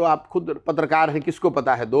 डन डील तो आप खुद पत्रकार हैं, किसको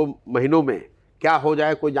पता है 2 महीनों में क्या हो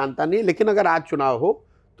जाए, कोई जानता नहीं। लेकिन अगर आज चुनाव हो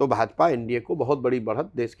तो भाजपा एनडीए को बहुत बड़ी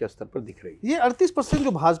बढ़त देश के स्तर पर दिख रही है। ये 38%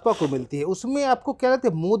 जो भाजपा को मिलती है उसमें आपको क्या लगता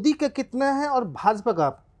है मोदी का कितना है और भाजपा का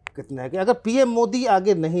कितना है? कि अगर पीएम मोदी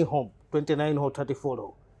आगे नहीं हो, 29 हो, 34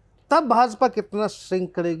 हो, तब भाजपा कितना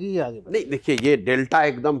श्रिंक करेगी या आगे? नहीं, देखिए ये डेल्टा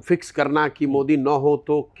एकदम फिक्स करना कि मोदी न हो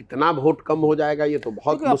तो कितना वोट कम हो जाएगा, ये तो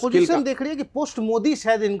बहुत मुश्किल अपोजिशन देख रही है कि पोस्ट मोदी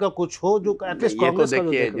शायद इनका कुछ हो जो एटलीस्ट कांग्रेस का।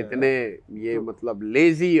 देखिए जितने ये मतलब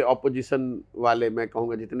लेजी ऑपोजिशन वाले, मैं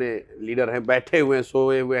कहूँगा जितने लीडर हैं बैठे हुए हैं,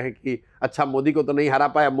 सोए हुए हैं कि अच्छा मोदी को तो नहीं हरा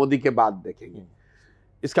पाया, मोदी के बाद देखेंगे,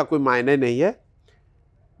 इसका कोई मायने नहीं है।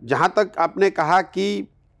 जहाँ तक आपने कहा कि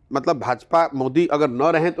मतलब भाजपा मोदी अगर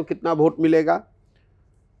न रहे तो कितना वोट मिलेगा,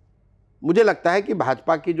 मुझे लगता है कि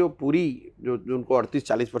भाजपा की जो पूरी जो उनको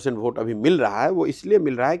 38-40% वोट अभी मिल रहा है वो इसलिए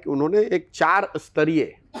मिल रहा है कि उन्होंने एक 4 स्तरीय,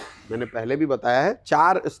 मैंने पहले भी बताया है,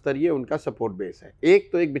 4 स्तरीय उनका सपोर्ट बेस है।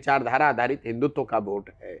 एक तो एक विचारधारा आधारित हिंदुत्व का वोट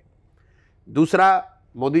है, दूसरा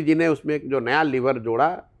मोदी जी ने उसमें एक जो नया लीवर जोड़ा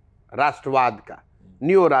राष्ट्रवाद का,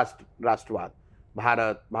 न्यू राष्ट्रवाद,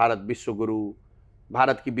 भारत विश्व गुरु,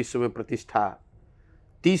 भारत की विश्व में प्रतिष्ठा,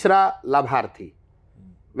 तीसरा लाभार्थी,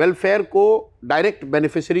 वेलफेयर को डायरेक्ट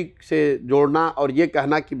बेनिफिशियरी से जोड़ना और ये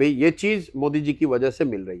कहना कि भाई ये चीज़ मोदी जी की वजह से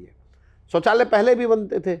मिल रही है। शौचालय पहले भी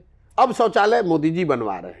बनते थे, अब शौचालय मोदी जी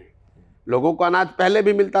बनवा रहे हैं। लोगों को अनाज पहले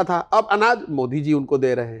भी मिलता था, अब अनाज मोदी जी उनको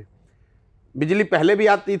दे रहे हैं। बिजली पहले भी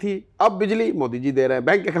आती थी, अब बिजली मोदी जी दे रहे हैं।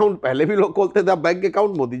 बैंक अकाउंट पहले भी लोग खोलते थे, अब बैंक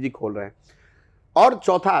अकाउंट मोदी जी खोल रहे हैं। और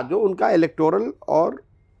चौथा जो उनका इलेक्टोरल और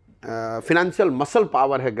फिनेंशियल मसल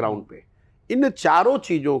पावर है ग्राउंड पे, इन चारों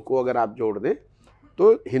चीज़ों को अगर आप जोड़ दें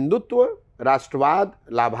तो हिंदुत्व, राष्ट्रवाद,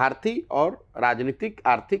 लाभार्थी और राजनीतिक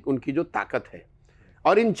आर्थिक उनकी जो ताकत है,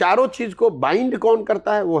 और इन चारों चीज को बाइंड कौन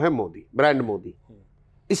करता है वो है मोदी, ब्रांड मोदी।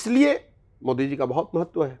 इसलिए मोदी जी का बहुत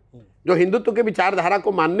महत्व है। जो हिंदुत्व के विचारधारा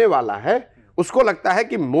को मानने वाला है उसको लगता है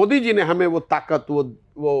कि मोदी जी ने हमें वो ताकत,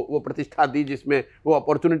 वो प्रतिष्ठा दी, जिसमें वो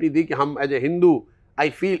अपॉर्चुनिटी दी कि हम as a Hindu I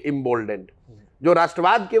feel emboldened. जो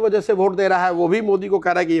राष्ट्रवाद की वजह से वोट दे रहा है वो भी मोदी को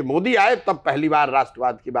कह रहा है कि ये मोदी आए तब पहली बार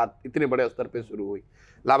राष्ट्रवाद की बात इतने बड़े स्तर पे शुरू हुई।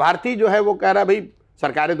 लाभार्थी जो है वो कह रहा है भाई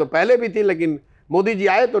सरकारें तो पहले भी थी लेकिन मोदी जी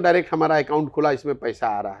आए तो डायरेक्ट हमारा अकाउंट खुला, इसमें पैसा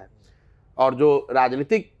आ रहा है। और जो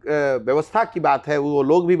राजनीतिक व्यवस्था की बात है वो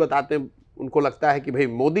लोग भी बताते हैं, उनको लगता है कि भाई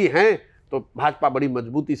मोदी हैं तो भाजपा बड़ी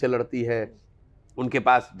मजबूती से लड़ती है, उनके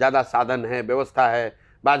पास ज़्यादा साधन है, व्यवस्था है।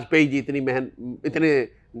 वाजपेयी जी इतने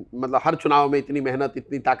मतलब हर चुनाव में इतनी मेहनत,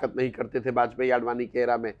 इतनी ताकत नहीं करते थे वाजपेयी आडवाणी के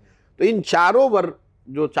एरा में। तो इन चारों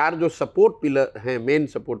जो सपोर्ट पिलर हैं, मेन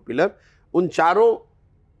सपोर्ट पिलर, उन चारों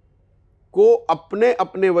को अपने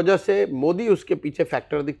अपने वजह से मोदी उसके पीछे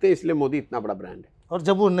फैक्टर दिखते हैं, इसलिए मोदी इतना बड़ा ब्रांड है। और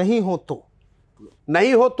जब वो नहीं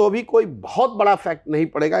हो तो भी कोई बहुत बड़ा फैक्ट नहीं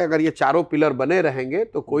पड़ेगा। अगर ये चारों पिलर बने रहेंगे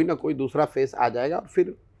तो कोई ना कोई दूसरा फेस आ जाएगा और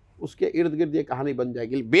फिर उसके इर्द गिर्द ये कहानी बन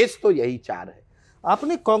जाएगी। बेस तो यही चार है।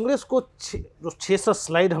 आपने कांग्रेस को जो 600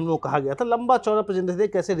 स्लाइड हम लोग कहा गया था, लंबा चौड़ा प्रेजेंटेशन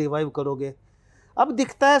कैसे रिवाइव करोगे? अब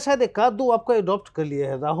दिखता है शायद एक आध दो आपको अडॉप्ट कर लिए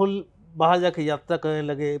है। राहुल बाहर जाके यात्रा करने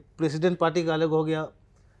लगे, प्रेसिडेंट पार्टी का अलग हो गया,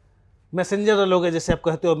 मैसेंजर अलग हो गया, जैसे आप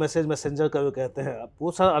कहते हो मैसेंजर का भी कहते हैं आप,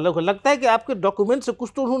 वो सारा अलग हो। लगता है कि आपके डॉक्यूमेंट से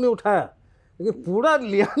कुछ तो उन्होंने उठाया, लेकिन पूरा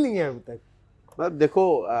लिया नहीं है अभी तक। मतलब देखो,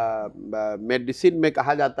 मेडिसिन में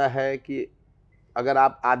कहा जाता है कि अगर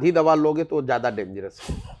आप आधी दवा लोगे तो ज़्यादा डेंजरस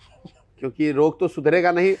है, क्योंकि रोग तो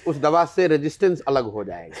सुधरेगा नहीं, उस दवा से रेजिस्टेंस अलग हो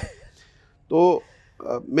जाएगा। तो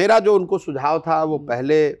मेरा जो उनको सुझाव था वो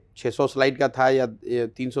पहले 600 स्लाइड का था या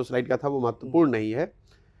 300 स्लाइड का था, वो महत्वपूर्ण नहीं है।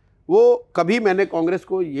 वो कभी मैंने कांग्रेस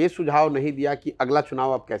को ये सुझाव नहीं दिया कि अगला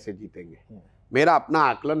चुनाव आप कैसे जीतेंगे। मेरा अपना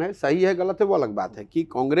आकलन है, सही है गलत है वो अलग बात है, कि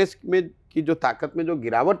कांग्रेस में की जो ताकत में जो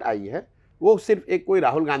गिरावट आई है वो सिर्फ एक कोई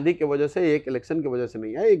राहुल गांधी की वजह से, एक इलेक्शन की वजह से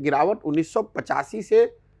नहीं है। एक गिरावट 1985 से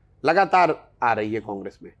लगातार आ रही है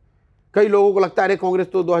कांग्रेस में। कई लोगों को लगता है अरे कांग्रेस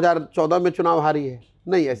तो 2014 में चुनाव हारी है।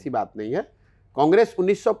 नहीं, ऐसी बात नहीं है। कांग्रेस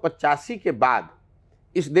 1985 के बाद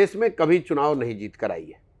इस देश में कभी चुनाव नहीं जीत कर आई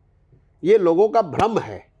है। ये लोगों का भ्रम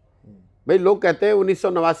है। भाई लोग कहते हैं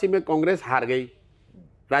 1989 में कांग्रेस हार गई,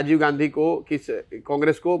 राजीव गांधी को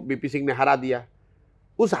कांग्रेस को बीपी सिंह ने हरा दिया।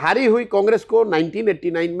 उस हारी हुई कांग्रेस को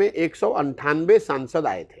 1989 में 198 सांसद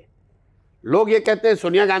आए थे। लोग ये कहते हैं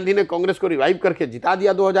सोनिया गांधी ने कांग्रेस को रिवाइव करके जिता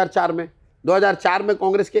दिया 2004 में। 2004 में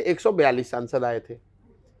कांग्रेस के 142 सांसद आए थे।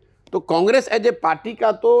 तो कांग्रेस एज ए पार्टी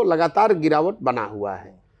का तो लगातार गिरावट बना हुआ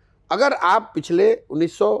है। अगर आप पिछले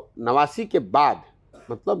 1989 के बाद,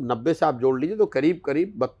 मतलब 90 से आप जोड़ लीजिए तो करीब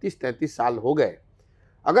करीब 32-33 साल हो गए।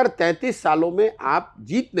 अगर 33 सालों में आप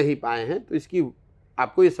जीत नहीं पाए हैं तो इसकी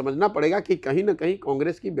आपको ये समझना पड़ेगा कि कहीं ना कहीं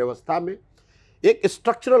कांग्रेस की व्यवस्था में एक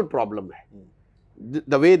स्ट्रक्चरल प्रॉब्लम है।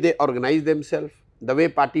 The way they organise themselves, the way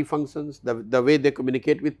party functions, the way they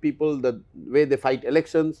communicate with people, the way they fight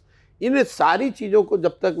elections, इन सारी चीज़ों को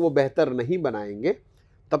जब तक वो बेहतर नहीं बनाएंगे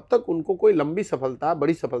तब तक उनको कोई लंबी सफलता,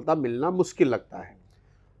 बड़ी सफलता मिलना मुश्किल लगता है।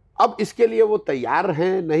 अब इसके लिए वो तैयार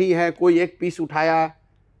हैं नहीं है, कोई एक पीस उठाया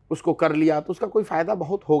उसको कर लिया तो उसका कोई फ़ायदा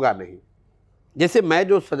बहुत होगा नहीं। जैसे मैं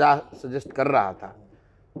जो सजेस्ट कर रहा था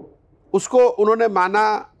उसको उन्होंने माना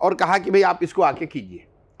और कहा कि भाई आप इसको आके कीजिए,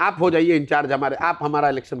 आप हो जाइए इंचार्ज हमारे, आप हमारा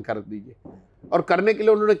इलेक्शन कर दीजिए। और करने के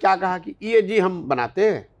लिए उन्होंने क्या कहा कि ईएजी हम बनाते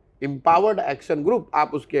हैं, एम्पावर्ड एक्शन ग्रुप,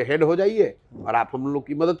 आप उसके हेड हो जाइए और आप हम लोग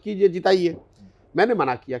की मदद कीजिए, जिताइए। मैंने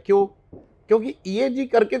मना किया। क्यों? क्योंकि ईएजी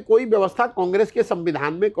करके कोई व्यवस्था कांग्रेस के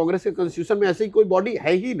संविधान में, कांग्रेस के कॉन्स्टिट्यूशन में ऐसी कोई बॉडी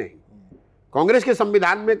है ही नहीं। कांग्रेस के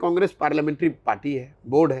संविधान में कांग्रेस पार्लियामेंट्री पार्टी है,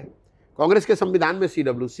 बोर्ड है। कांग्रेस के संविधान में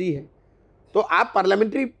सीडब्ल्यूसी है। तो आप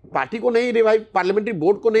पार्लियामेंट्री पार्टी को नहीं रिवाइव, पार्लियामेंट्री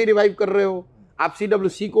बोर्ड को नहीं रिवाइव कर रहे हो, आप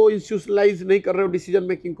सीडब्ल्यूसी को इंस्टीट्यूशनलाइज नहीं कर रहे हो डिसीजन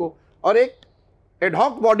मेकिंग को, और एक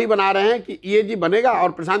एडहॉक बॉडी बना रहे हैं कि ईएजी बनेगा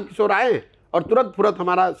और प्रशांत किशोर आए और तुरंत फुरत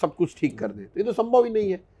हमारा सब कुछ ठीक कर दें। तो ये तो संभव ही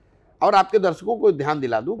नहीं है। और आपके दर्शकों को ध्यान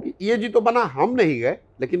दिला दूं कि ईएजी तो बना, हम नहीं गए,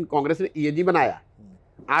 लेकिन कांग्रेस ने ईएजी बनाया।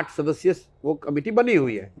 8 सदस्यीय वो कमेटी बनी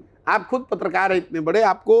हुई है। आप खुद पत्रकार हैं इतने बड़े,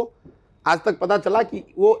 आपको आज तक पता चला कि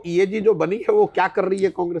वो ईएजी जो बनी है वो क्या कर रही है?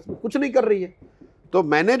 कांग्रेस में कुछ नहीं कर रही है। तो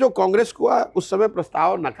मैंने जो कांग्रेस को उस समय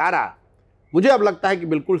प्रस्ताव नकारा, मुझे अब लगता है कि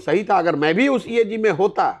बिल्कुल सही था। अगर मैं भी उस ईएजी में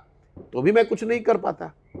होता तो भी मैं कुछ नहीं कर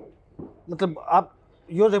पाता। मतलब आप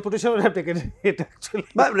योर रेपुटेशन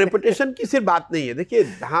रेपुटेशन की सिर्फ बात नहीं है। देखिए,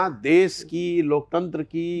 हाँ, देश की, लोकतंत्र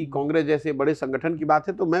की, कांग्रेस जैसे बड़े संगठन की बात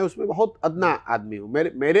है तो मैं उसमें बहुत अदना आदमी हूँ।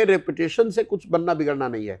 मेरे रेपुटेशन से कुछ बनना बिगड़ना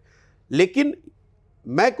नहीं है, लेकिन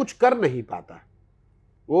मैं कुछ कर नहीं पाता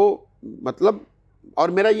वो, मतलब,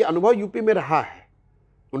 और मेरा ये अनुभव यूपी में रहा है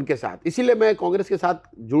उनके साथ, इसीलिए मैं कांग्रेस के साथ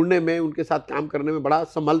जुड़ने में, उनके साथ काम करने में बड़ा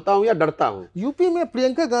संभलता हूं या डरता हूं। यूपी में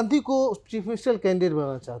प्रियंका गांधी को चीफ मिनिस्टर कैंडिडेट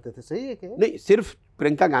बनाना चाहते थे, सही है क्या? नहीं, सिर्फ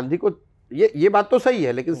प्रियंका गांधी को, ये बात तो सही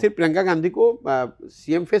है, लेकिन सिर्फ प्रियंका गांधी को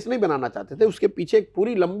सीएम फेस नहीं बनाना चाहते थे। उसके पीछे एक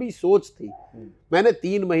पूरी लंबी सोच थी। मैंने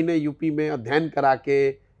 3 महीने यूपी में अध्ययन करा के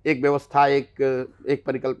एक व्यवस्था, एक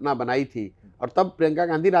परिकल्पना बनाई थी, और तब प्रियंका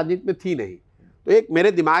गांधी राजनीति में थी नहीं। तो एक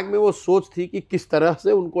मेरे दिमाग में वो सोच थी कि किस तरह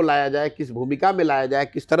से उनको लाया जाए, किस भूमिका में लाया जाए,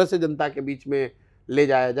 किस तरह से जनता के बीच में ले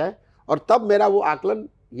जाया जाए। और तब मेरा वो आकलन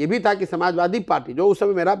ये भी था कि समाजवादी पार्टी, जो उस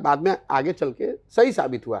समय मेरा बाद में आगे चल के सही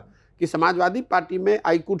साबित हुआ, कि समाजवादी पार्टी में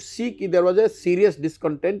आई कुड सी कि there was a serious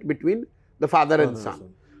discontent between the father and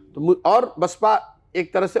सन। तो और बसपा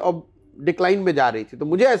एक तरह से अब डिक्लाइन में जा रही थी। तो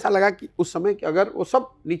मुझे ऐसा लगा कि उस समय कि अगर वो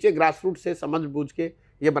सब नीचे ग्रास रूट से समझ बूझ के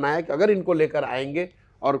ये बनाया कि अगर इनको लेकर आएंगे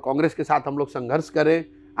और कांग्रेस के साथ हम लोग संघर्ष करें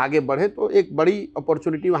आगे बढ़े, तो एक बड़ी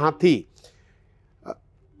अपॉर्चुनिटी वहाँ थी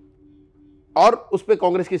और उस पर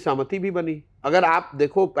कांग्रेस की सहमति भी बनी। अगर आप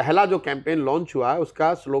देखो, पहला जो कैंपेन लॉन्च हुआ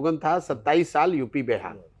उसका स्लोगन था 27 साल यूपी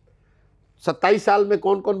बिहार। 27 साल में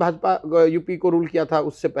कौन कौन भाजपा यूपी को रूल किया था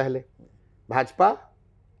उससे पहले? भाजपा,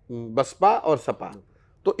 बसपा और सपा।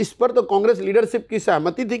 तो इस पर तो कांग्रेस लीडरशिप की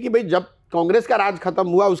सहमति थी कि भाई जब कांग्रेस का राज खत्म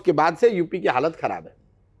हुआ उसके बाद से यूपी की हालत खराब है।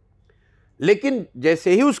 लेकिन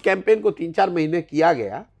जैसे ही उस कैंपेन को 3-4 महीने किया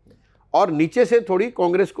गया और नीचे से थोड़ी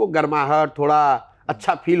कांग्रेस को गर्माहट, थोड़ा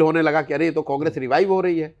अच्छा फील होने लगा कि अरे ये तो कांग्रेस रिवाइव हो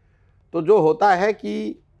रही है, तो जो होता है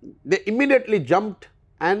कि दे immediately jumped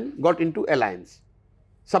and got into alliance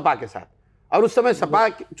Sapa के साथ। और उस समय सपा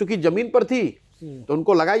चूंकि जमीन पर थी तो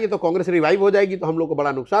उनको लगा ये तो कांग्रेस रिवाइव हो जाएगी तो हम लोग को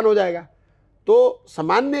बड़ा नुकसान हो जाएगा। तो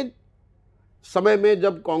सामान्य समय में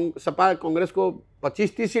जब सपा कांग्रेस को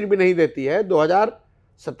 25-30 सीट भी नहीं देती है,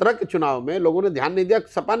 2017 के चुनाव में लोगों ने ध्यान नहीं दिया,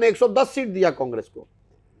 सपा ने 110 सीट दिया कांग्रेस को,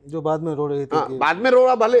 जो बाद में रो रहे थे। हाँ, बाद में रो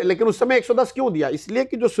रहा भले, लेकिन उस समय 110 क्यों दिया? इसलिए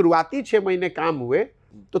कि जो शुरुआती 6 महीने काम हुए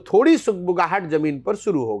तो थोड़ी सुगबुगाहट जमीन पर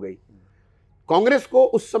शुरू हो गई। कांग्रेस को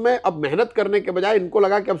उस समय अब मेहनत करने के बजाय इनको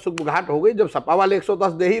लगा कि अब सुगबुगाहट हो गई, जब सपा वाले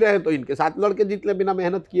 110 दे ही रहे तो इनके साथ लड़के जीत ले बिना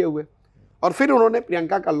मेहनत किए हुए। और फिर उन्होंने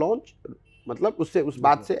प्रियंका का लॉन्च, मतलब उससे उस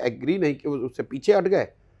बात से एग्री नहीं कि उससे पीछे हट गए।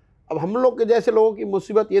 अब हम लोग के जैसे लोगों की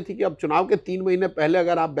मुसीबत ये थी कि अब चुनाव के 3 महीने पहले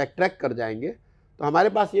अगर आप बैक ट्रैक कर जाएंगे तो हमारे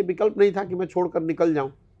पास ये विकल्प नहीं था कि मैं छोड़कर निकल जाऊं।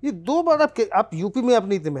 ये 2 बार आप यूपी में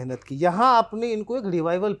आपने इतनी मेहनत की, यहाँ आपने इनको एक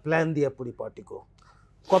रिवाइवल प्लान दिया पूरी पार्टी को।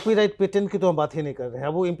 कॉपीराइट पेटेंट की तो हम बात ही नहीं कर रहे हैं,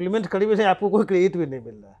 वो इम्प्लीमेंट करी भी नहीं, आपको कोई क्रेडिट भी नहीं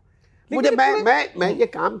मिल रहा है। मुझे मैं ये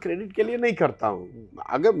काम क्रेडिट के लिए नहीं करता हूँ।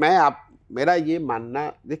 अगर मेरा ये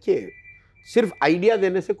मानना, देखिए सिर्फ आइडिया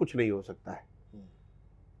देने से कुछ नहीं हो सकता है।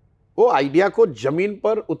 वो आइडिया को जमीन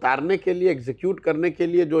पर उतारने के लिए, एग्जीक्यूट करने के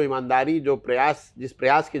लिए जो ईमानदारी, जो प्रयास, जिस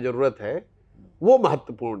प्रयास की जरूरत है वो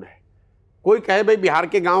महत्वपूर्ण है। कोई कहे भाई बिहार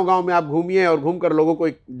के गांव-गांव में आप घूमिए और घूमकर लोगों को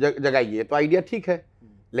जगाइए, तो आइडिया ठीक है,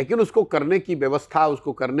 लेकिन उसको करने की व्यवस्था,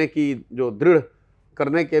 उसको करने की जो दृढ़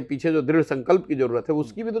करने के पीछे जो दृढ़ संकल्प की जरूरत है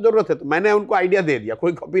उसकी भी तो जरूरत है। तो मैंने उनको आइडिया दे दिया,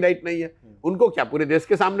 कोई कॉपीराइट नहीं है, उनको क्या, पूरे देश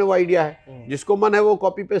के सामने वो आइडिया है, जिसको मन है वो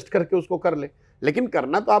कॉपी पेस्ट करके उसको कर ले, लेकिन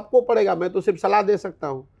करना तो आपको पड़ेगा, मैं तो सिर्फ सलाह दे सकता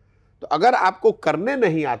हूँ। तो अगर आपको करने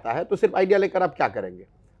नहीं आता है तो सिर्फ आइडिया लेकर आप क्या करेंगे?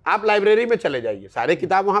 आप लाइब्रेरी में चले जाइए, सारे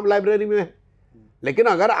किताब वहाँ लाइब्रेरी में है, लेकिन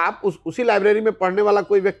अगर आप उसी लाइब्रेरी में पढ़ने वाला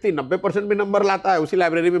कोई व्यक्ति 90% भी नंबर लाता है, उसी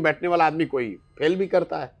लाइब्रेरी में बैठने वाला आदमी कोई फेल भी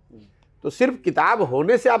करता है, तो सिर्फ किताब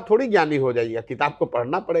होने से आप थोड़ी ज्ञानी हो जाइएगा। किताब को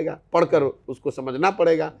पढ़ना पड़ेगा, पढ़कर उसको समझना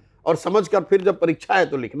पड़ेगा, और समझकर फिर जब परीक्षा है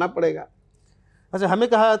तो लिखना पड़ेगा। अच्छा, हमें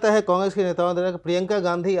कहा जाता है कांग्रेस के नेताओं द्वारा कि प्रियंका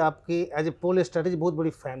गांधी आपकी एज ए पोल स्ट्रेटेजी बहुत बड़ी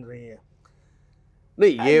फैन रही है।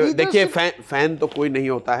 नहीं, ये देखिए, फैन तो कोई नहीं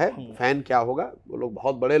होता है। फैन क्या होगा, वो लोग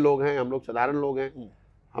बहुत बड़े लोग हैं, हम लोग साधारण लोग हैं।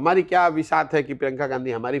 हमारी क्या विसात है कि प्रियंका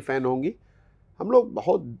गांधी हमारी फैन होंगी? हम लोग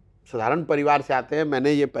बहुत साधारण परिवार से आते हैं।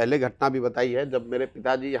 मैंने ये पहले घटना भी बताई है, जब मेरे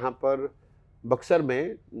पिताजी यहाँ पर बक्सर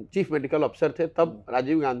में चीफ मेडिकल अफसर थे, तब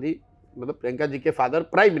राजीव गांधी, मतलब प्रियंका जी के फादर,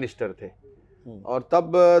 प्राइम मिनिस्टर थे, और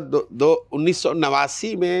तब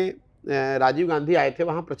 1989 में राजीव गांधी आए थे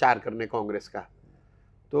वहाँ प्रचार करने कांग्रेस का।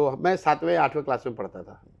 तो मैं 7वें-8वें क्लास में पढ़ता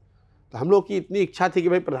था। तो हम लोग की इतनी इच्छा थी कि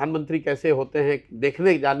भाई प्रधानमंत्री कैसे होते हैं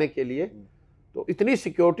देखने जाने के लिए, तो इतनी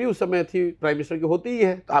सिक्योरिटी उस समय थी, प्राइम मिनिस्टर की होती ही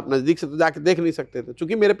है, तो आप नज़दीक से तो जाके देख नहीं सकते थे।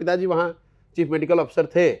 चूंकि मेरे पिताजी वहाँ चीफ मेडिकल अफसर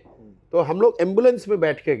थे, तो हम लोग एम्बुलेंस में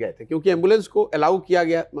बैठ के गए थे, क्योंकि एम्बुलेंस को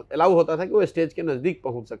अलाउ होता था कि वो स्टेज के नज़दीक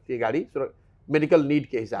पहुँच सकती है गाड़ी मेडिकल नीड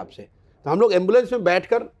के हिसाब से। तो हम लोग एम्बुलेंस में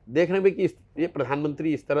बैठकर देख रहे हैं कि ये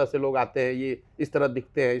प्रधानमंत्री इस तरह से लोग आते हैं, ये इस तरह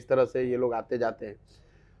दिखते हैं, इस तरह से ये लोग आते जाते हैं।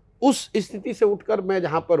 उस स्थिति से उठकर मैं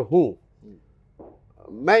जहाँ पर हूँ,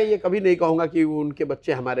 मैं ये कभी नहीं कहूँगा कि उनके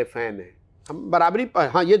बच्चे हमारे फैन हैं। हम बराबरी पर,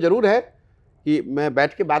 हाँ ये जरूर है कि मैं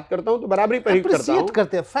बैठ के बात करता हूँ तो बराबरी पर ही करता हूँ,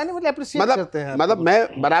 करते हैं, फैन मतलब अप्रिशिएट करते हैं। मतलब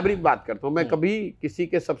मैं बराबरी बात करता हूँ। मैं कभी किसी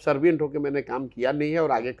के सबसर्विएंट होकर मैंने काम किया नहीं है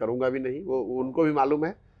और आगे करूँगा भी नहीं। वो उनको भी मालूम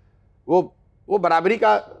है, वो बराबरी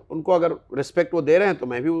का, उनको अगर रिस्पेक्ट वो दे रहे हैं तो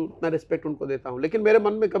मैं भी उतना रिस्पेक्ट उनको देता हूँ। लेकिन मेरे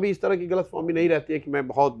मन में कभी इस तरह की गलतफहमी नहीं रहती है कि मैं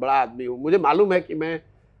बहुत बड़ा आदमी हूँ। मुझे मालूम है कि मैं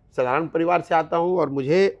साधारण परिवार से आता हूँ और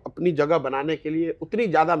मुझे अपनी जगह बनाने के लिए उतनी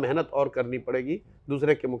ज़्यादा मेहनत और करनी पड़ेगी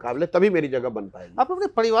दूसरे के मुकाबले, तभी मेरी जगह बन पाएगी। आप अपने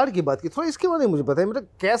परिवार की बात की, थोड़ा इसके बारे में मुझे बताइए, मतलब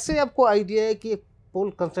कैसे आपको आइडिया है कि पोल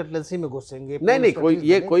कंसल्टेंसी में घुसेंगे? नहीं,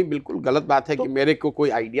 कोई बिल्कुल गलत बात है कि मेरे को कोई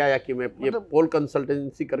आइडिया या कि मैं ये पोल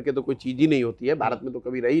कंसल्टेंसी करके तो कोई चीज़ ही नहीं होती है, भारत में तो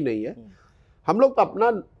कभी रही नहीं है। हम लोग तो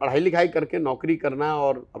अपना पढ़ाई लिखाई करके नौकरी करना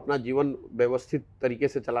और अपना जीवन व्यवस्थित तरीके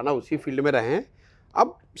से चलाना, उसी फील्ड में रहे हैं।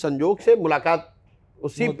 अब संजोग से मुलाकात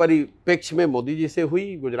उसी परिप्रेक्ष्य में मोदी जी से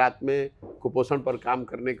हुई, गुजरात में कुपोषण पर काम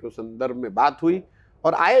करने के संदर्भ में बात हुई,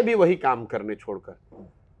 और आए भी वही काम करने छोड़कर।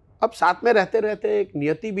 अब साथ में रहते रहते एक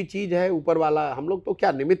नियति भी चीज़ है, ऊपर वाला, हम लोग तो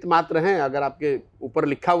क्या निमित्त मात्र हैं। अगर आपके ऊपर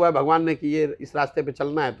लिखा हुआ है भगवान ने कि ये इस रास्ते पे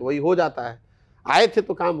चलना है तो वही हो जाता है। आए थे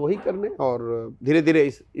तो काम वही करने, और धीरे धीरे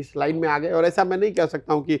इस लाइन में आ गए। और ऐसा मैं नहीं कह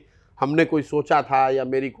सकता हूँ कि हमने कोई सोचा था या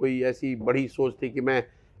मेरी कोई ऐसी बड़ी सोच थी कि मैं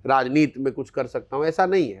राजनीति में कुछ कर सकता हूँ, ऐसा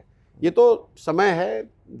नहीं है। ये तो समय है,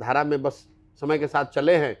 धारा में बस समय के साथ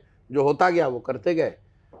चले हैं, जो होता गया वो करते गए।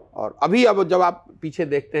 और अभी अब जब आप पीछे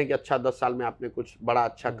देखते हैं कि अच्छा 10 साल में आपने कुछ बड़ा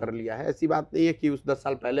अच्छा कर लिया है, ऐसी बात नहीं है कि उस 10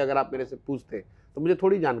 साल पहले अगर आप मेरे से पूछते तो मुझे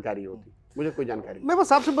थोड़ी जानकारी होती, मुझे कोई जानकारी नहीं। मैं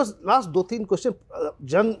बस आपसे लास्ट 2-3 क्वेश्चन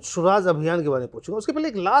जन सुराज अभियान के बारे में पूछूंगा। उसके पहले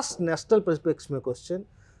एक लास्ट नेशनल पर्सपेक्टिव में क्वेश्चन,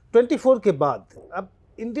 24 के बाद अब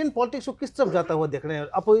इंडियन पॉलिटिक्स को किस तरफ जाता हुआ देख रहे हैं?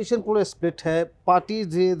 अपोजिशन पूरा स्प्लिट है, पार्टी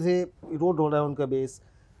धीरे धीरे इरोड हो रहा है उनका बेस,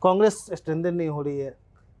 कांग्रेस स्ट्रेंथन नहीं हो रही है,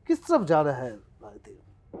 किस तरफ जा रहा है?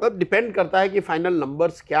 अब डिपेंड करता है कि फाइनल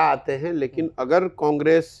नंबर्स क्या आते हैं। लेकिन अगर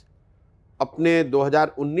कांग्रेस अपने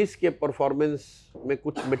 2019 के परफॉर्मेंस में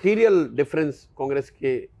कुछ मटेरियल डिफरेंस कांग्रेस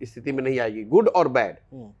के स्थिति में नहीं आएगी, गुड और बैड,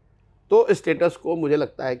 तो स्टेटस को मुझे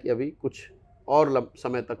लगता है कि अभी कुछ और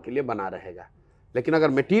समय तक के लिए बना रहेगा। लेकिन अगर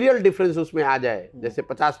मटेरियल डिफरेंस उसमें आ जाए, जैसे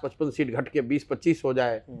 50-55 सीट घट के 20-25 हो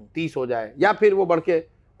जाए, 30 हो जाए, या फिर वो बढ़ के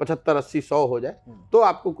 75-80-100 हो जाए, तो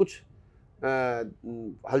आपको कुछ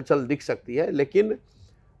हलचल दिख सकती है। लेकिन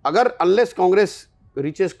अगर unless Congress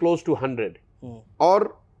reaches close to 100 और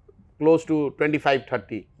क्लोज टू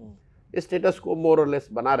 25-30, स्टेटस को मोर और लेस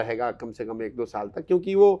बना रहेगा कम से कम 1-2 साल तक,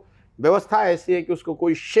 क्योंकि वो व्यवस्था ऐसी है कि उसको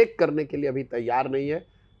कोई शेक करने के लिए अभी तैयार नहीं है।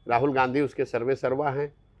 राहुल गांधी उसके सर्वे सर्वा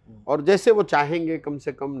हैं, और जैसे वो चाहेंगे कम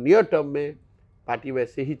से कम नियर टर्म में पार्टी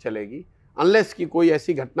वैसे ही चलेगी, अनलेस कि कोई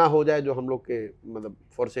ऐसी घटना हो जाए जो हम लोग के मतलब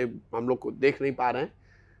फोर्से हम लोग को देख नहीं पा रहे हैं।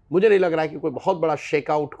 मुझे नहीं लग रहा है कि कोई बहुत बड़ा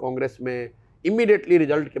शेकआउट कांग्रेस में इमीडिएटली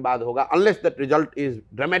रिजल्ट के बाद होगा, unless that result is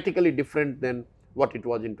dramatically different than what it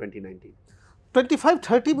was in 2019।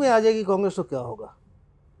 25-30 में आ जाएगी कांग्रेस तो क्या होगा?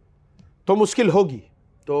 तो मुश्किल होगी,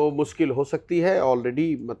 तो मुश्किल हो सकती है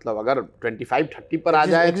ऑलरेडी। मतलब अगर 25-30 पर आ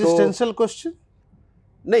जाए तो एग्जिस्टेंशियल क्वेश्चन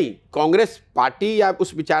नहीं, कांग्रेस पार्टी या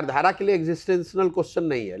उस विचारधारा के लिए एग्जिस्टेंशियल क्वेश्चन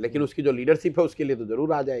नहीं है, लेकिन उसकी जो लीडरशिप है उसके लिए तो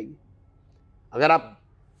जरूर आ जाएगी। अगर आप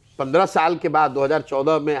 15 साल के बाद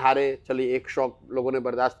 2014 में हारे, चलिए एक शॉक लोगों ने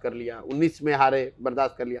बर्दाश्त कर लिया, 19 में हारे,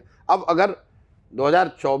 बर्दाश्त कर लिया, अब अगर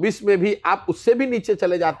 2024 में भी आप उससे भी नीचे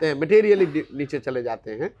चले जाते हैं, मटेरियली नीचे चले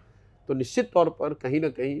जाते हैं, तो निश्चित तौर पर कहीं ना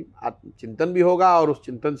कहीं आत्मचिंतन भी होगा, और उस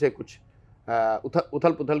चिंतन से कुछ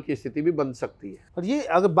उथल पुथल की स्थिति भी बन सकती है। और ये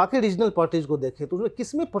अगर बाकी रीजनल पार्टीज को देखें तो उसमें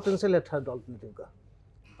किसमें पोटेंशियल है थर्ड अल्टरनेटिव का?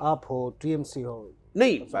 आप हो, टीएमसी हो?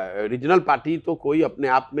 नहीं, रीजनल पार्टी तो कोई अपने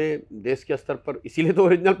आप में देश के स्तर पर, इसीलिए तो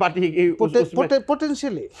रीजनल पार्टी की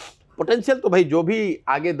पोटेंशियल तो भाई जो भी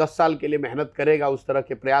आगे 10 साल के लिए मेहनत करेगा, उस तरह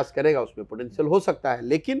के प्रयास करेगा, उसमें पोटेंशियल हो सकता है।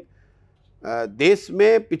 लेकिन देश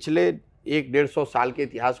में पिछले 100-150 साल के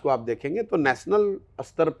इतिहास को आप देखेंगे तो नेशनल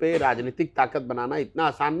स्तर पे राजनीतिक ताकत बनाना इतना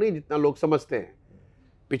आसान नहीं जितना लोग समझते हैं।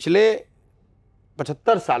 पिछले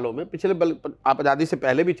 75 सालों में, आप आज़ादी से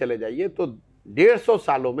पहले भी चले जाइए तो 150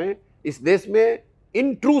 सालों में इस देश में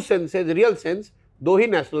in true sense, real sense, 2 ही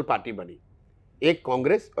नेशनल पार्टी बनी, एक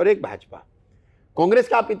कांग्रेस और एक भाजपा। कांग्रेस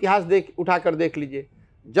का आप इतिहास उठाकर देख लीजिए,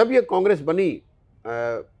 जब ये कांग्रेस बनी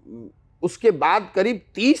उसके बाद करीब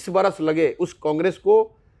 30 बरस लगे उस कांग्रेस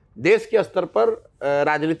को देश के स्तर पर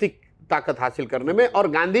राजनीतिक ताकत हासिल करने में, और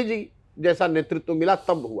गांधी जी जैसा नेतृत्व मिला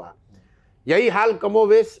तब हुआ। यही हाल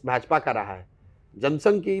कमोवेश भाजपा का रहा है।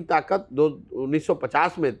 जनसंघ की ताकत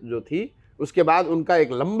 1950 में जो थी, उसके बाद उनका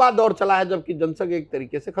एक लंबा दौर चला है, जबकि जनसंघ एक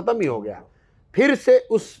तरीके से खत्म ही हो गया। फिर से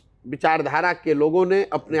उस विचारधारा के लोगों ने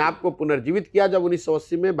अपने आप को पुनर्जीवित किया जब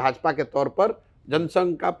 1980 में भाजपा के तौर पर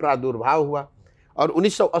जनसंघ का प्रादुर्भाव हुआ, और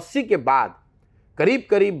 1980 के बाद करीब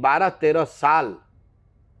करीब 12-13 साल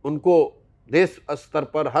उनको देश स्तर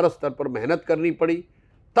पर, हर स्तर पर मेहनत करनी पड़ी,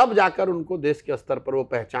 तब जाकर उनको देश के स्तर पर वो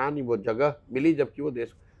पहचान, वो जगह मिली। जबकि वो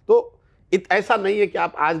देश तो ऐसा नहीं है कि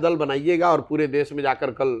आप आज दल बनाइएगा और पूरे देश में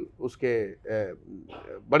जाकर कल उसके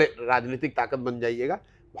बड़े राजनीतिक ताकत बन जाइएगा।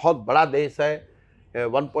 बहुत बड़ा देश है,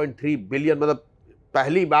 1.3 बिलियन, मतलब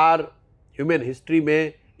पहली बार ह्यूमन हिस्ट्री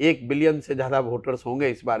में 1 बिलियन से ज़्यादा वोटर्स होंगे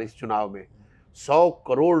इस बार इस चुनाव में। 100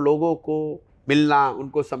 करोड़ लोगों को मिलना,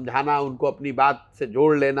 उनको समझाना, उनको अपनी बात से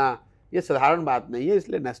जोड़ लेना, ये साधारण बात नहीं है।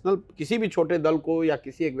 इसलिए नेशनल किसी भी छोटे दल को या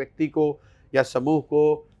किसी एक व्यक्ति को या समूह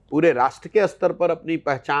को पूरे राष्ट्र के स्तर पर अपनी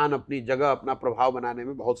पहचान, अपनी जगह, अपना प्रभाव बनाने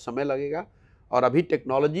में बहुत समय लगेगा। और अभी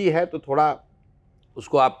टेक्नोलॉजी है तो थोड़ा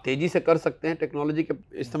उसको आप तेज़ी से कर सकते हैं टेक्नोलॉजी के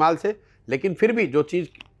इस्तेमाल से, लेकिन फिर भी जो चीज़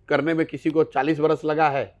करने में किसी को 40 बरस लगा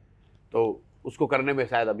है तो उसको करने में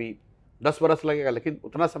शायद अभी 10 बरस लगेगा, लेकिन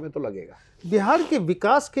उतना समय तो लगेगा। बिहार के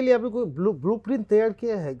विकास के लिए आपने कोई ब्लूप्रिंट तैयार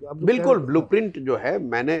किया है? बिल्कुल, ब्लूप्रिंट जो है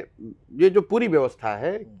मैंने, ये जो पूरी व्यवस्था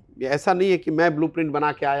है, ये ऐसा नहीं है कि मैं ब्लूप्रिंट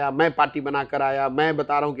बना के आया, मैं पार्टी बना कर आया, मैं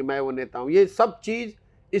बता रहा हूँ कि मैं वो नेता हूँ। ये सब चीज़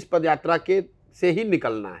इस पदयात्रा के से ही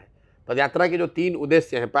निकलना है। पदयात्रा के जो 3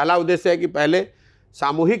 उद्देश्य हैं, पहला उद्देश्य है कि पहले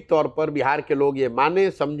सामूहिक तौर पर बिहार के लोग ये माने,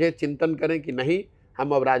 समझे, चिंतन करें कि नहीं,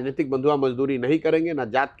 हम अब राजनीतिक बंधुआ मजदूरी नहीं करेंगे, ना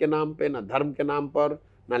जात के नाम पे, ना धर्म के नाम पर,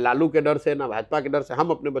 ना लालू के डर से, ना भाजपा के डर से, हम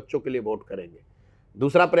अपने बच्चों के लिए वोट करेंगे।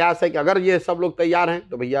 दूसरा प्रयास है कि अगर ये सब लोग तैयार हैं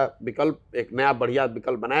तो भैया विकल्प, एक नया बढ़िया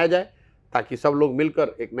विकल्प बनाया जाए, ताकि सब लोग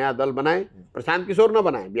मिलकर एक नया दल बनाएं। प्रशांत किशोर ना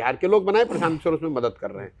बनाएं, बिहार के लोग बनाएं, प्रशांत किशोर उसमें मदद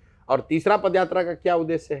कर रहे हैं। और तीसरा पदयात्रा का क्या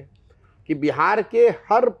उद्देश्य है कि बिहार के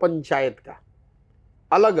हर पंचायत का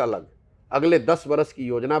अलग अलग अगले 10 वर्ष की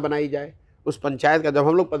योजना बनाई जाए। उस पंचायत का, जब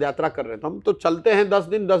हम लोग पदयात्रा कर रहे हैं तो हम तो चलते हैं 10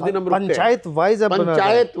 दिन हम रुकते हैं, पंचायत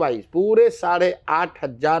वाइज पूरे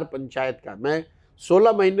 8,500 पंचायत का। मैं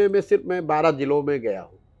 16 महीने में सिर्फ मैं 12 जिलों में गया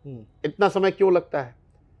हूँ। इतना समय क्यों लगता है?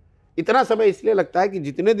 इतना समय इसलिए लगता है कि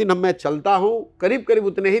जितने दिन मैं चलता हूँ, करीब करीब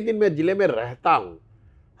उतने ही दिन मैं जिले में रहता हूँ।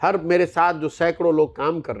 हर मेरे साथ जो सैकड़ों लोग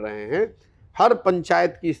काम कर रहे हैं, हर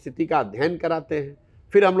पंचायत की स्थिति का अध्ययन कराते हैं,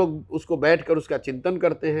 फिर हम लोग उसको बैठकर उसका चिंतन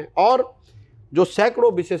करते हैं। और जो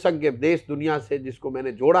सैकड़ों विशेषज्ञ देश दुनिया से जिसको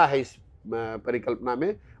मैंने जोड़ा है इस परिकल्पना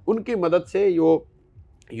में, उनकी मदद से यो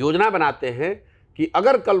योजना बनाते हैं कि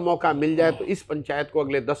अगर कल मौका मिल जाए तो इस पंचायत को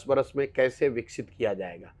अगले 10 वर्ष में कैसे विकसित किया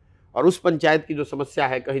जाएगा। और उस पंचायत की जो समस्या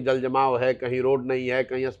है, कहीं जल जमाव है, कहीं रोड नहीं है,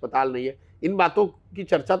 कहीं अस्पताल नहीं है, इन बातों की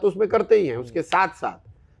चर्चा तो उसमें करते ही हैं। उसके साथ साथ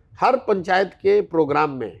हर पंचायत के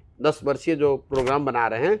प्रोग्राम में, 10 वर्षीय जो प्रोग्राम बना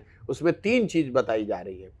रहे हैं, उसमें 3 चीज़ बताई जा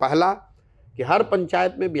रही है। पहला कि हर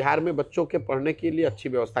पंचायत में बिहार में बच्चों के पढ़ने के लिए अच्छी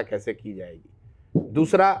व्यवस्था कैसे की जाएगी।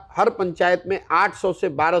 दूसरा, हर पंचायत में 800 से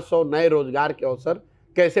 1200 नए रोजगार के अवसर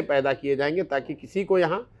कैसे पैदा किए जाएंगे, ताकि किसी को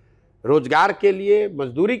यहाँ रोजगार के लिए,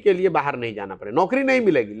 मजदूरी के लिए बाहर नहीं जाना पड़े। नौकरी नहीं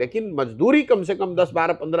मिलेगी, लेकिन मजदूरी कम से कम 10,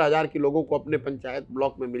 12, 15 हज़ार की लोगों को अपने पंचायत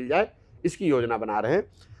ब्लॉक में मिल जाए, इसकी योजना बना रहे हैं।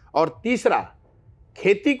 और तीसरा,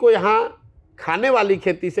 खेती को यहाँ खाने वाली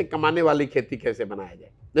खेती से कमाने वाली खेती कैसे बनाया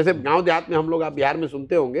जाए। जैसे गांव देहात में हम लोग, आप बिहार में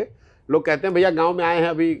सुनते होंगे, लोग कहते हैं भैया गांव में आए हैं,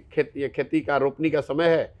 अभी खेती का रोपनी का समय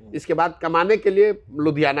है, इसके बाद कमाने के लिए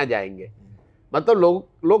लुधियाना जाएंगे। मतलब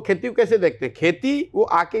लोग खेती को कैसे देखते हैं? खेती वो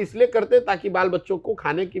आके इसलिए करते हैं ताकि बाल बच्चों को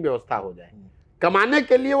खाने की व्यवस्था हो जाए। कमाने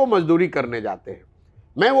के लिए वो मजदूरी करने जाते हैं।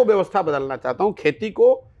 मैं वो व्यवस्था बदलना चाहता हूँ। खेती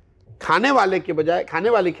को खाने वाले के बजाय, खाने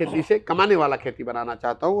वाली खेती से कमाने वाला खेती बनाना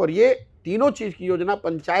चाहता हूँ। और ये तीनों चीज़ की योजना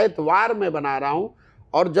पंचायत वार में बना रहा हूँ।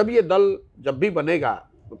 और जब ये दल जब भी बनेगा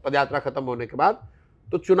पदयात्रा खत्म होने के बाद,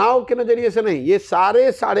 तो चुनाव के नज़रिए से नहीं, ये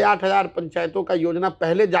सारे 8,500 पंचायतों का योजना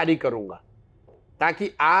पहले जारी करूँगा,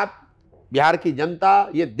 ताकि आप बिहार की जनता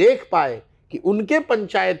ये देख पाए कि उनके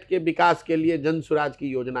पंचायत के विकास के लिए जनसुराज की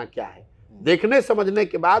योजना क्या है। देखने समझने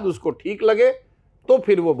के बाद उसको ठीक लगे तो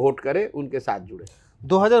फिर वो वोट करे, उनके साथ जुड़े।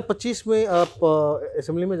 2025 में आप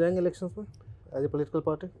असेंबली में जाएंगे इलेक्शंस में एज ए पॉलिटिकल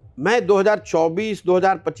पार्टी? मैं 2024,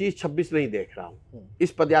 2025, 26 नहीं देख रहा हूँ।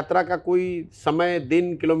 इस पदयात्रा का कोई समय,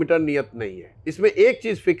 दिन, किलोमीटर नियत नहीं है। इसमें एक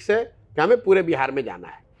चीज़ फिक्स है कि हमें पूरे बिहार में जाना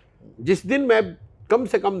है। जिस दिन मैं कम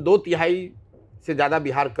से कम 2/3 से ज़्यादा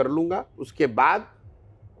बिहार कर लूँगा, उसके बाद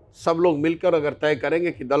सब लोग मिलकर अगर तय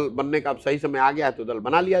करेंगे कि दल बनने का अब सही समय आ गया है, तो दल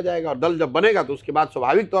बना लिया जाएगा। और दल जब बनेगा तो उसके बाद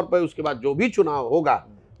स्वाभाविक तौर पर उसके बाद जो भी चुनाव होगा,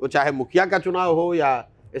 वो चाहे मुखिया का चुनाव हो या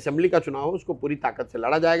असेंबली का चुनाव हो, उसको पूरी ताकत से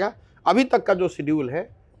लड़ा जाएगा। अभी तक का जो शेड्यूल है,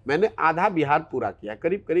 मैंने आधा बिहार पूरा किया।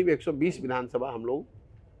 करीब करीब 120 विधानसभा हम लोग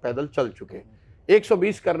पैदल चल चुके हैं।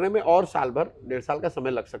 120 करने में और साल भर, 1.5 साल का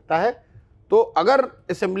समय लग सकता है। तो अगर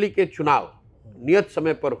असेंबली के चुनाव नियत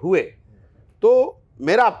समय पर हुए तो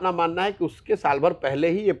मेरा अपना मानना है कि उसके साल भर पहले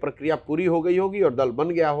ही ये प्रक्रिया पूरी हो गई होगी और दल बन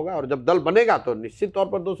गया होगा। और जब दल बनेगा तो निश्चित तौर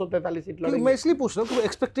पर 243 सीट लड़ेंगे। मैं इसलिए पूछ रहा हूँ कि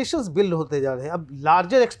एक्सपेक्टेशंस बिल्ड होते जा रहे हैं। अब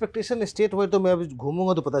लार्जर एक्सपेक्टेशन स्टेट वाइड तो मैं अभी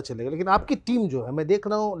घूमूंगा तो पता चलेगा, लेकिन आपकी टीम जो है, मैं देख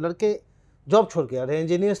रहा हूँ लड़के जॉब छोड़ के आ रहे हैं,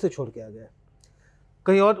 इंजीनियर्स से छोड़ के आ गए,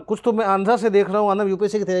 कहीं और कुछ तो मैं आंध्रा से देख रहा हूँ, आंध्रा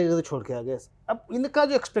यूपीएससी की तैयारी करके छोड़ के आ गए। अब इनका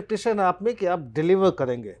जो एक्सपेक्टेशन है आप में कि आप डिलीवर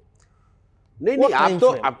करेंगे, नहीं,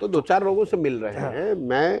 आप तो 2-4 लोगों से मिल रहे हैं।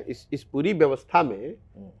 मैं इस पूरी व्यवस्था में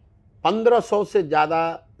 1500 से ज़्यादा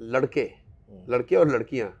लड़के और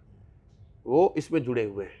लड़कियां वो इसमें जुड़े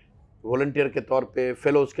हुए हैं, वॉलंटियर के तौर पे,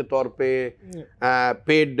 फेलोज के तौर पे,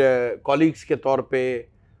 पेड कॉलीग्स के तौर पे।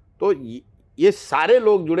 तो ये सारे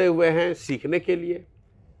लोग जुड़े हुए हैं सीखने के लिए।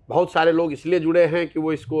 बहुत सारे लोग इसलिए जुड़े हैं कि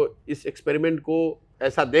वो इस एक्सपेरिमेंट को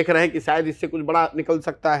ऐसा देख रहे हैं कि शायद इससे कुछ बड़ा निकल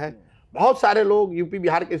सकता है। बहुत सारे लोग यूपी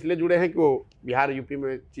बिहार के इसलिए जुड़े हैं कि वो बिहार यूपी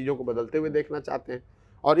में चीज़ों को बदलते हुए देखना चाहते हैं।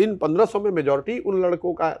 और इन 1500 में मेजॉरिटी उन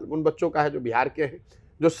लड़कों का, उन बच्चों का है जो बिहार के हैं,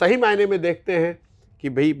 जो सही मायने में देखते हैं कि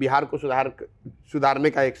भाई बिहार को सुधारने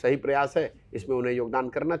का एक सही प्रयास है, इसमें उन्हें योगदान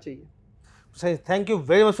करना चाहिए। Thank you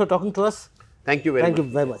very much for talking to us. Thank you very much.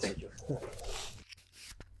 Very much.